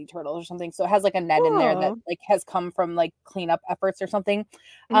saving sea turtles or something. So it has like a net in there that like has come from like cleanup efforts or something.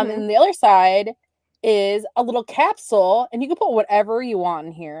 And the other side is a little capsule, and you can put whatever you want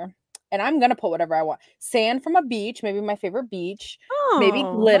in here. And I'm gonna put whatever I want. Sand from a beach, maybe my favorite beach. Maybe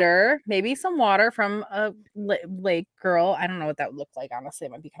glitter, maybe some water from a lake. Girl, I don't know what that would look like. Honestly,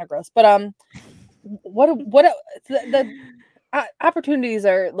 it might be kind of gross. But the opportunities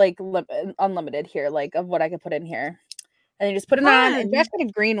are like unlimited here, like of what I could put in here. And you just put it on. And Josh got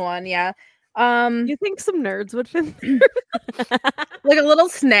a green one, yeah. You think some nerds would fit there? Like a little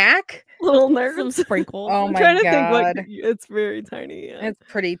snack, Little Some nerds. sprinkles. Oh I'm my trying to God. think what it's very tiny. Yeah. it's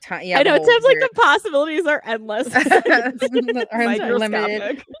pretty tiny. Yeah, I know the it sounds like holes the possibilities are endless. are limited.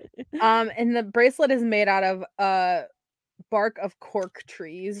 Microscopic. And the bracelet is made out of bark of cork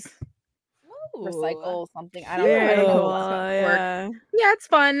trees. Recycle something. I don't know. I Very don't know cool. what's gonna work. Yeah. Yeah, it's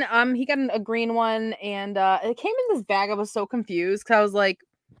fun. He got a green one, and it came in this bag. I was so confused because I was like,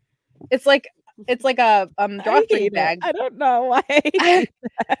 it's like a I drawstring hate it. bag. I don't know why.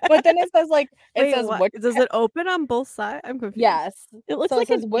 But then it says like Wait, says what? which Does it open on both sides? I'm confused. yes. It looks So it like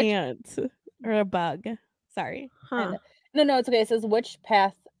says an which- ant or a bug. Sorry. Huh. No, it's okay. It says which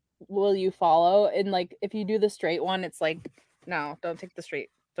path will you follow? And like if you do the straight one, it's like no, don't take the straight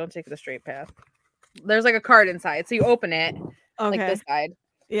path. There's like a card inside. So you open it Okay. like this side.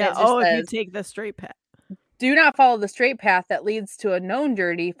 yeah. it just Oh, if you says- take the straight path. Do not follow the straight path that leads to a known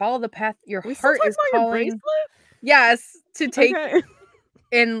journey. Follow the path your We still heart talking is about your calling. bracelet? Yes, to take Okay.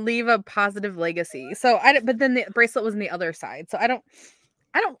 and leave a positive legacy. So but then the bracelet was on the other side. So I don't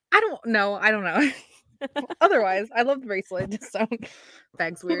know. I don't know. Otherwise, I love the bracelet. Just don't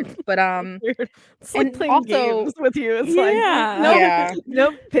bag's weird. But Weird. It's like and playing also- games with you. It's Yeah. like nope, Yeah.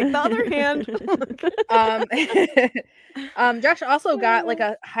 nope. Pick the other hand. Josh also got like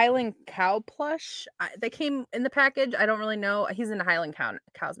a Highland cow plush. They came in the package. I don't really know. He's into Highland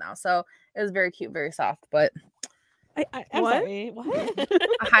cows now, so it was very cute, very soft. But I'm What? sorry. What? a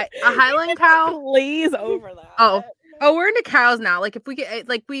Highland cow. Glaze over that. Oh, we're into cows now. Like if we get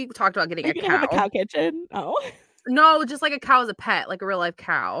like we talked about getting Are a you gonna have cow. a cow kitchen? Oh. No, just like a cow as a pet, like a real life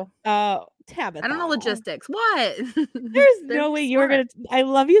cow. Oh. Tabitha. I don't know logistics. What? There's They're no way you were smart. gonna. I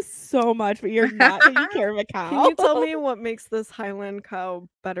love you so much, but you're not taking care of a cow. Can you tell me what makes this Highland cow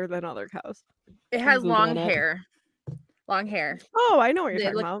better than other cows? It has long Googling it. hair. Long hair. Oh, I know what you're They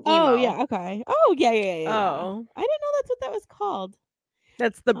talking look about. Oh emo. yeah, okay. Oh yeah. Oh. I didn't know that's what that was called.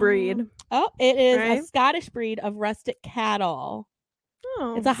 That's the breed. Oh, it is Right? a Scottish breed of rustic cattle.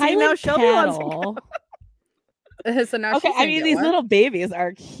 Oh, It's a see, now Highland Shelby wants to cattle. So now Okay, she's I gonna mean get these one. little babies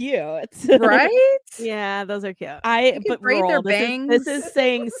are cute, right? Yeah, those are cute. But braid their roll. This is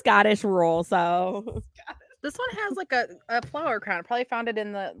saying Scottish roll, so This one has like a flower crown. Probably found it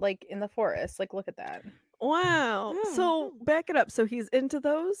in the forest. Like, look at that. Wow. Oh, So okay. back it up. So he's into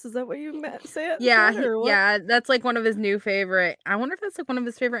those? Is that what you said? Yeah, Yeah. that's like one of his new favorite. I wonder if that's like one of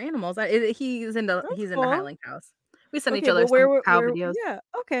his favorite animals. He's into That's into cool. Highland cows. We send each Okay, other but where, some cow where, videos. yeah.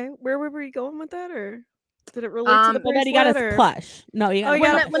 Okay. Where were we going with that, or did it relate to the well, then he got his bracelet, or- plush. No, you got Oh, you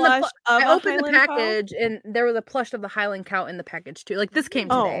When got a the- when the plush of I a opened the Highland cow? package and there was a plush of the Highland cow in the package too. Like this came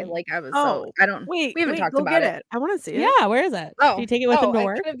today. Oh. Like I was Oh. so I don't. Wait, we haven't talked go about get it. I want to see it. Yeah, where is it? Oh, Do you take it with him to I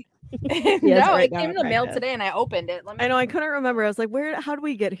work? could've- Yes, no, right it now came in the right mail now. today and I opened it. Let me I know. I couldn't remember. I was like, where? How do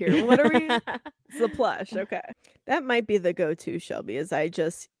we get here? What are we? It's the plush. Okay. That might be the go-to, Shelby.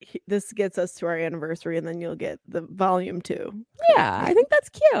 This gets us to our anniversary, and then you'll get the volume 2. Yeah, I think that's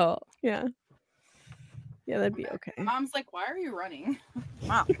cute. Yeah. Yeah, that'd be okay. Mom's like, why are you running?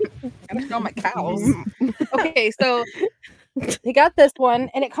 Mom, gotta show my cows. Okay, so he got this one,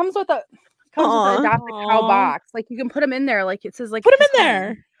 and it comes with a Aw. adopt a cow Aw. box. Like you can put them in there. Like it says, like Put him his in home.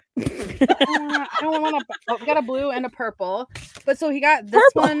 there. I don't want to. Oh, we got a blue and a purple. But so he got this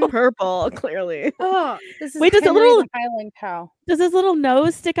Purple. one. Purple, clearly. Oh, this is Wait, does the Henry little- the Highland cow? Does his little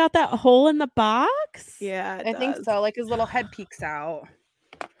nose stick out that hole in the box? Yeah, I think does. so. Like his little head peeks out.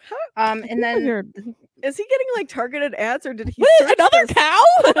 How- And then Is he getting like targeted ads, or did he? Wait, search another this? cow?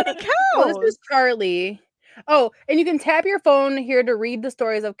 How many cows? oh, this is Charlie. Oh, and you can tap your phone here to read the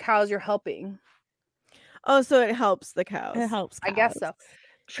stories of cows you're helping. Oh, so it helps the cows. It helps. I guess cows. so.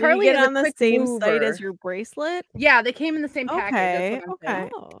 Did you Charlie get is a on the quick same site mover. as your bracelet? Yeah, they came in the same package. Okay, That's what I'm saying.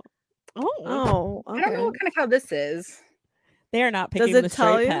 okay. Oh. Oh, okay. I don't know what kind of cow this is. They are not Does picking it the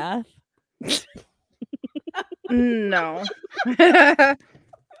tell straight you? path. No.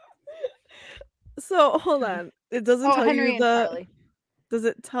 So hold on. It doesn't oh, tell Henry you and the. Charlie. Does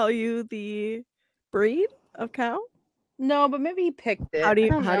it tell you the breed of cow? No, but maybe he picked it. How do I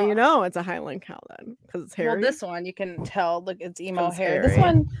you don't how do you know it's a Highland cow then? Because it's hairy. Well, this one you can tell. Look, it's emo It's hair.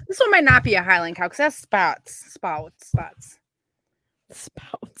 hairy. This one might not be a Highland cow because it has spots.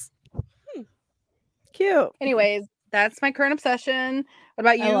 spouts. Cute. Anyways, that's my current obsession. What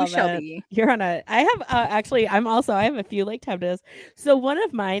about I you, love it. Shelby? You're on a. I have actually. I have a few Lake Tabdas. So one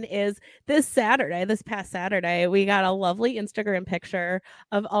of mine is this past Saturday, we got a lovely Instagram picture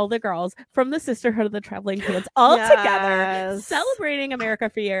of all the girls from the Sisterhood of the Traveling Pants all together Yes. celebrating America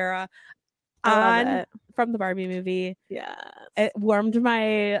Fiera I love on it. from the Barbie movie. Yeah. It warmed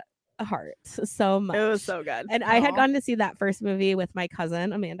my heart so much. It was so good. And I had Aw. gone to see that first movie with my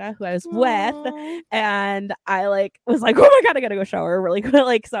cousin Amanda, who I was with, Aw. and I was like, oh my god, I gotta go show her really quick.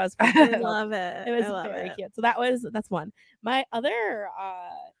 Like, so I was I freaking love it. it was I love very it. cute. So that's one. My other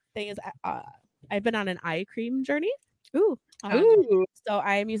thing is I've been on an eye cream journey. Ooh. So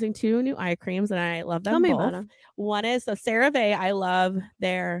I am using 2 new eye creams and I love them Tell me both. about 'em. One is CeraVe. I love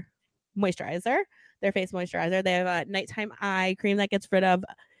their moisturizer, their face moisturizer. They have a nighttime eye cream that gets rid of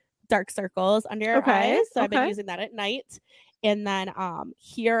dark circles under your Okay, eyes. So I've been okay. using that at night. And then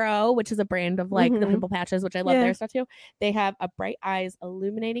Hero, which is a brand of like the Mhm. pimple patches, which I love Yeah. their stuff too. They have a Bright Eyes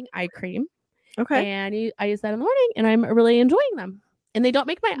illuminating eye cream. Okay. And I use that in the morning and I'm really enjoying them. And they don't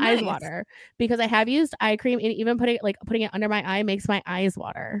make my eyes Nice. water because I have used eye cream and even putting it under my eye makes my eyes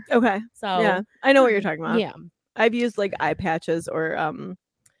water. Okay. So Yeah. I know what you're talking about. yeah. I've used like eye patches or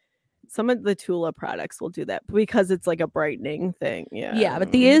some of the Tula products will do that because it's like a brightening thing. Yeah. Yeah, but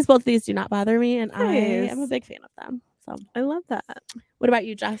both of these do not bother me and I am a Nice. big fan of them. So I love that. what about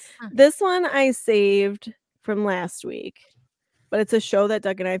you, Jess? This one I saved from last week, but it's a show that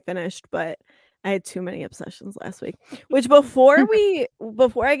Doug and I finished, but I had too many obsessions last week. Which before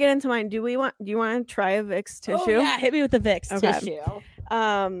I get into mine, do you want to try a Vicks tissue? Oh, yeah, hit me with the Vicks Okay. tissue.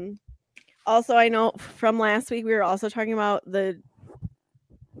 Also I know from last week we were also talking about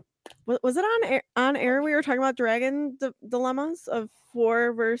was it on air we were talking about dragon dilemmas of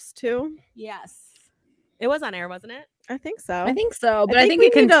 4 verse 2? Yes. It was on air, wasn't it? I think so. I think so, but I I think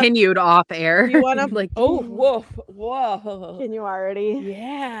think, we it need to- continued off air. You wanna- like Whoa. Can you already?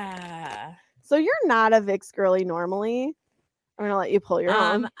 Yeah. So you're not a Vicks girly normally. I'm gonna let you pull your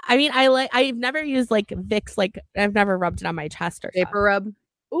own. I mean, I've never used like Vicks, like I've never rubbed it on my chest or vapor rub.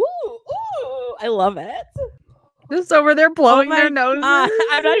 Ooh. I love it. Just over there blowing my their noses.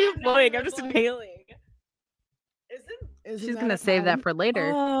 I'm not even blowing. I'm just inhaling. Isn't She's that gonna a save that sound? for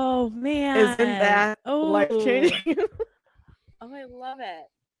later. Oh man. Isn't that life changing? Oh, I love it.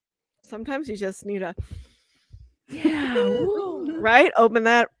 Sometimes you just need a Yeah. Woo. right. Open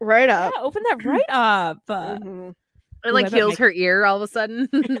that right Yeah, up. open that right up. Mhm. It like Ooh, I bet heals my- her ear all of a sudden.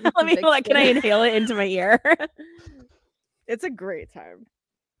 Let me like, can I inhale it into my ear? It's a great time.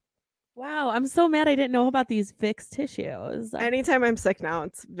 Wow, I'm so mad I didn't know about these Vicks tissues. Anytime I'm sick now,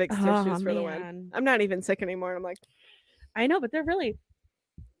 it's Vicks Oh, tissues for the win. man. I'm not even sick anymore. And I'm like, I know, but they're really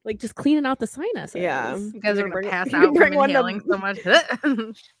like just cleaning out the sinuses. yeah. You guys are gonna Bring it- pass you out bring from one to- inhaling so much.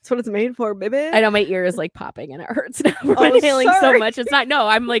 That's what it's made for, baby. I know my ear is like popping and it hurts now from Oh, inhaling so sorry. much. It's not. No,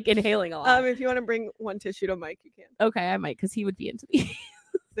 I'm like inhaling a lot. If you want to bring one tissue to Mike, you can. Okay, I might because he would be into these.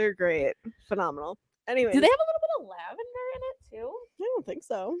 They're great, phenomenal. Anyway, Do they have a little bit of lavender in it too? I don't think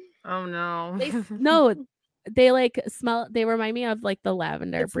so. Oh no. No, they like smell. They remind me of like the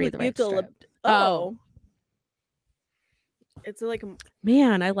lavender It's breathe right eucalypt- strip. Oh. It's like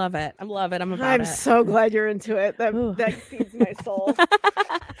Man, I love it. I love it. I'm about I'm it. so glad you're into it. That Ooh. that feeds my soul.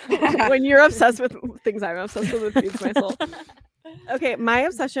 When you're obsessed with things I'm obsessed with, it feeds my soul. Okay, my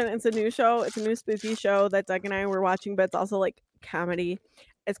obsession. It's a new show. It's a new spooky show that Doug and I were watching, but it's also like comedy.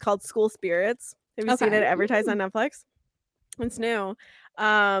 It's called School Spirits. Have you seen Okay. it advertised on Netflix? It's new.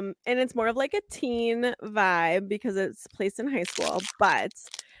 And it's more of like a teen vibe because it's placed in high school. But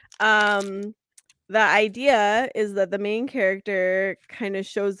the idea is that the main character kind of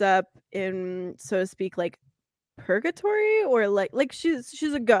shows up in, so to speak, like purgatory, or like she's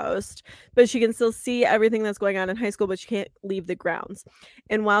a ghost, but she can still see everything that's going on in high school, but she can't leave the grounds.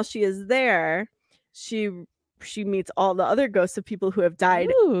 And while she is there, she meets all the other ghosts of people who have died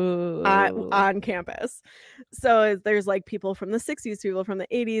Ooh. on campus. So there's like people from the 60s, people from the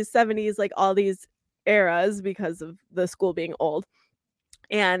 80s, 70s, like all these eras because of the school being old.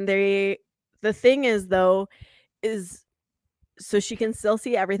 And the thing is though, is so she can still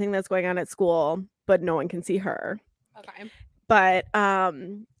see everything that's going on at school, but no one can see her. Okay. But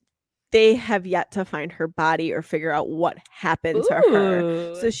they have yet to find her body or figure out what happened to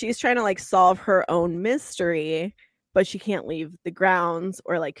her. So she's trying to like solve her own mystery, but she can't leave the grounds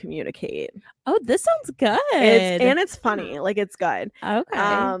or like communicate. Oh, this sounds good. It's funny, like it's good. Okay.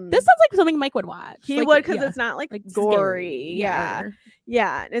 Um, This sounds like something Mike would watch. He Like, would, because yeah, it's not like, like gory. scary.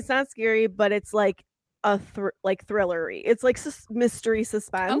 Yeah, it's not scary, but it's like a like thrillery. It's like mystery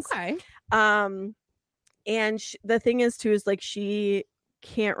suspense. Okay. And the thing is too is like she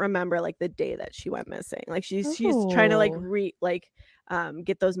can't remember like the day that she went missing. Like she's trying to like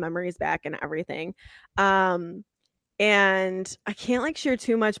get those memories back and everything. And I can't like share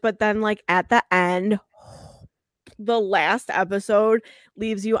too much, but then like at the end, the last episode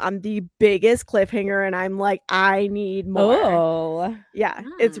leaves you on the biggest cliffhanger, and I'm like, I need more. Oh. Yeah,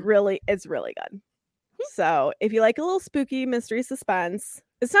 it's really good. So if you like a little spooky mystery suspense,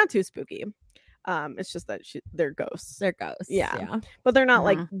 it's not too spooky. It's just that they're ghosts. They're ghosts. Yeah. But they're not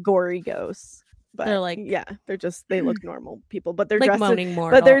like gory ghosts. But They're like- yeah, they look normal people, but they're Like dressed moaning more.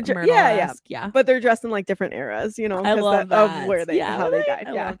 but they're yeah. but they're dressed in like different eras, you know, I 'cause love of that. where they Yeah, how they right? died.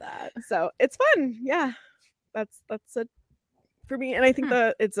 I Yeah. love that. So it's fun. Yeah. That's it for me. And I think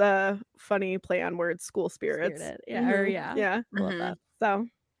that it's a funny play on words, school spirits. Spirited. Yeah. Or Mhm. yeah. Yeah. I love Mhm. that. So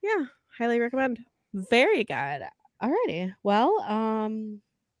yeah, highly recommend. Very good. Alrighty. Well,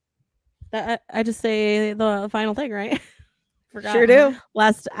 that I just say the final thing, right? Forgot. Sure do.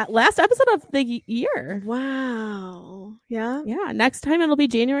 Last episode of the year. Wow. Yeah. Yeah. Next time it'll be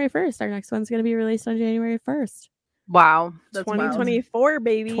January 1st. Our next one's gonna be released on January 1st. Wow. That's 2024,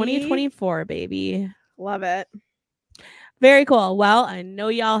 baby. 2024, baby. Love it. Very cool. Well, I know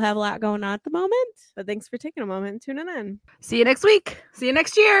y'all have a lot going on at the moment. But thanks for taking a moment and tuning in. See you next week. See you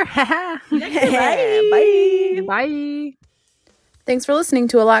next year. Bye. Bye. Thanks for listening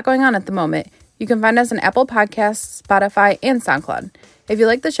to A Lot Going On at the Moment. You can find us on Apple Podcasts, Spotify, and SoundCloud. If you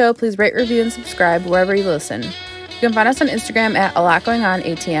like the show, please rate, review, and subscribe wherever you listen. You can find us on Instagram at A Lot Going On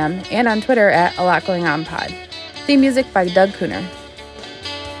ATM and on Twitter at A Lot Going On Pod. Theme music by Doug Cooner.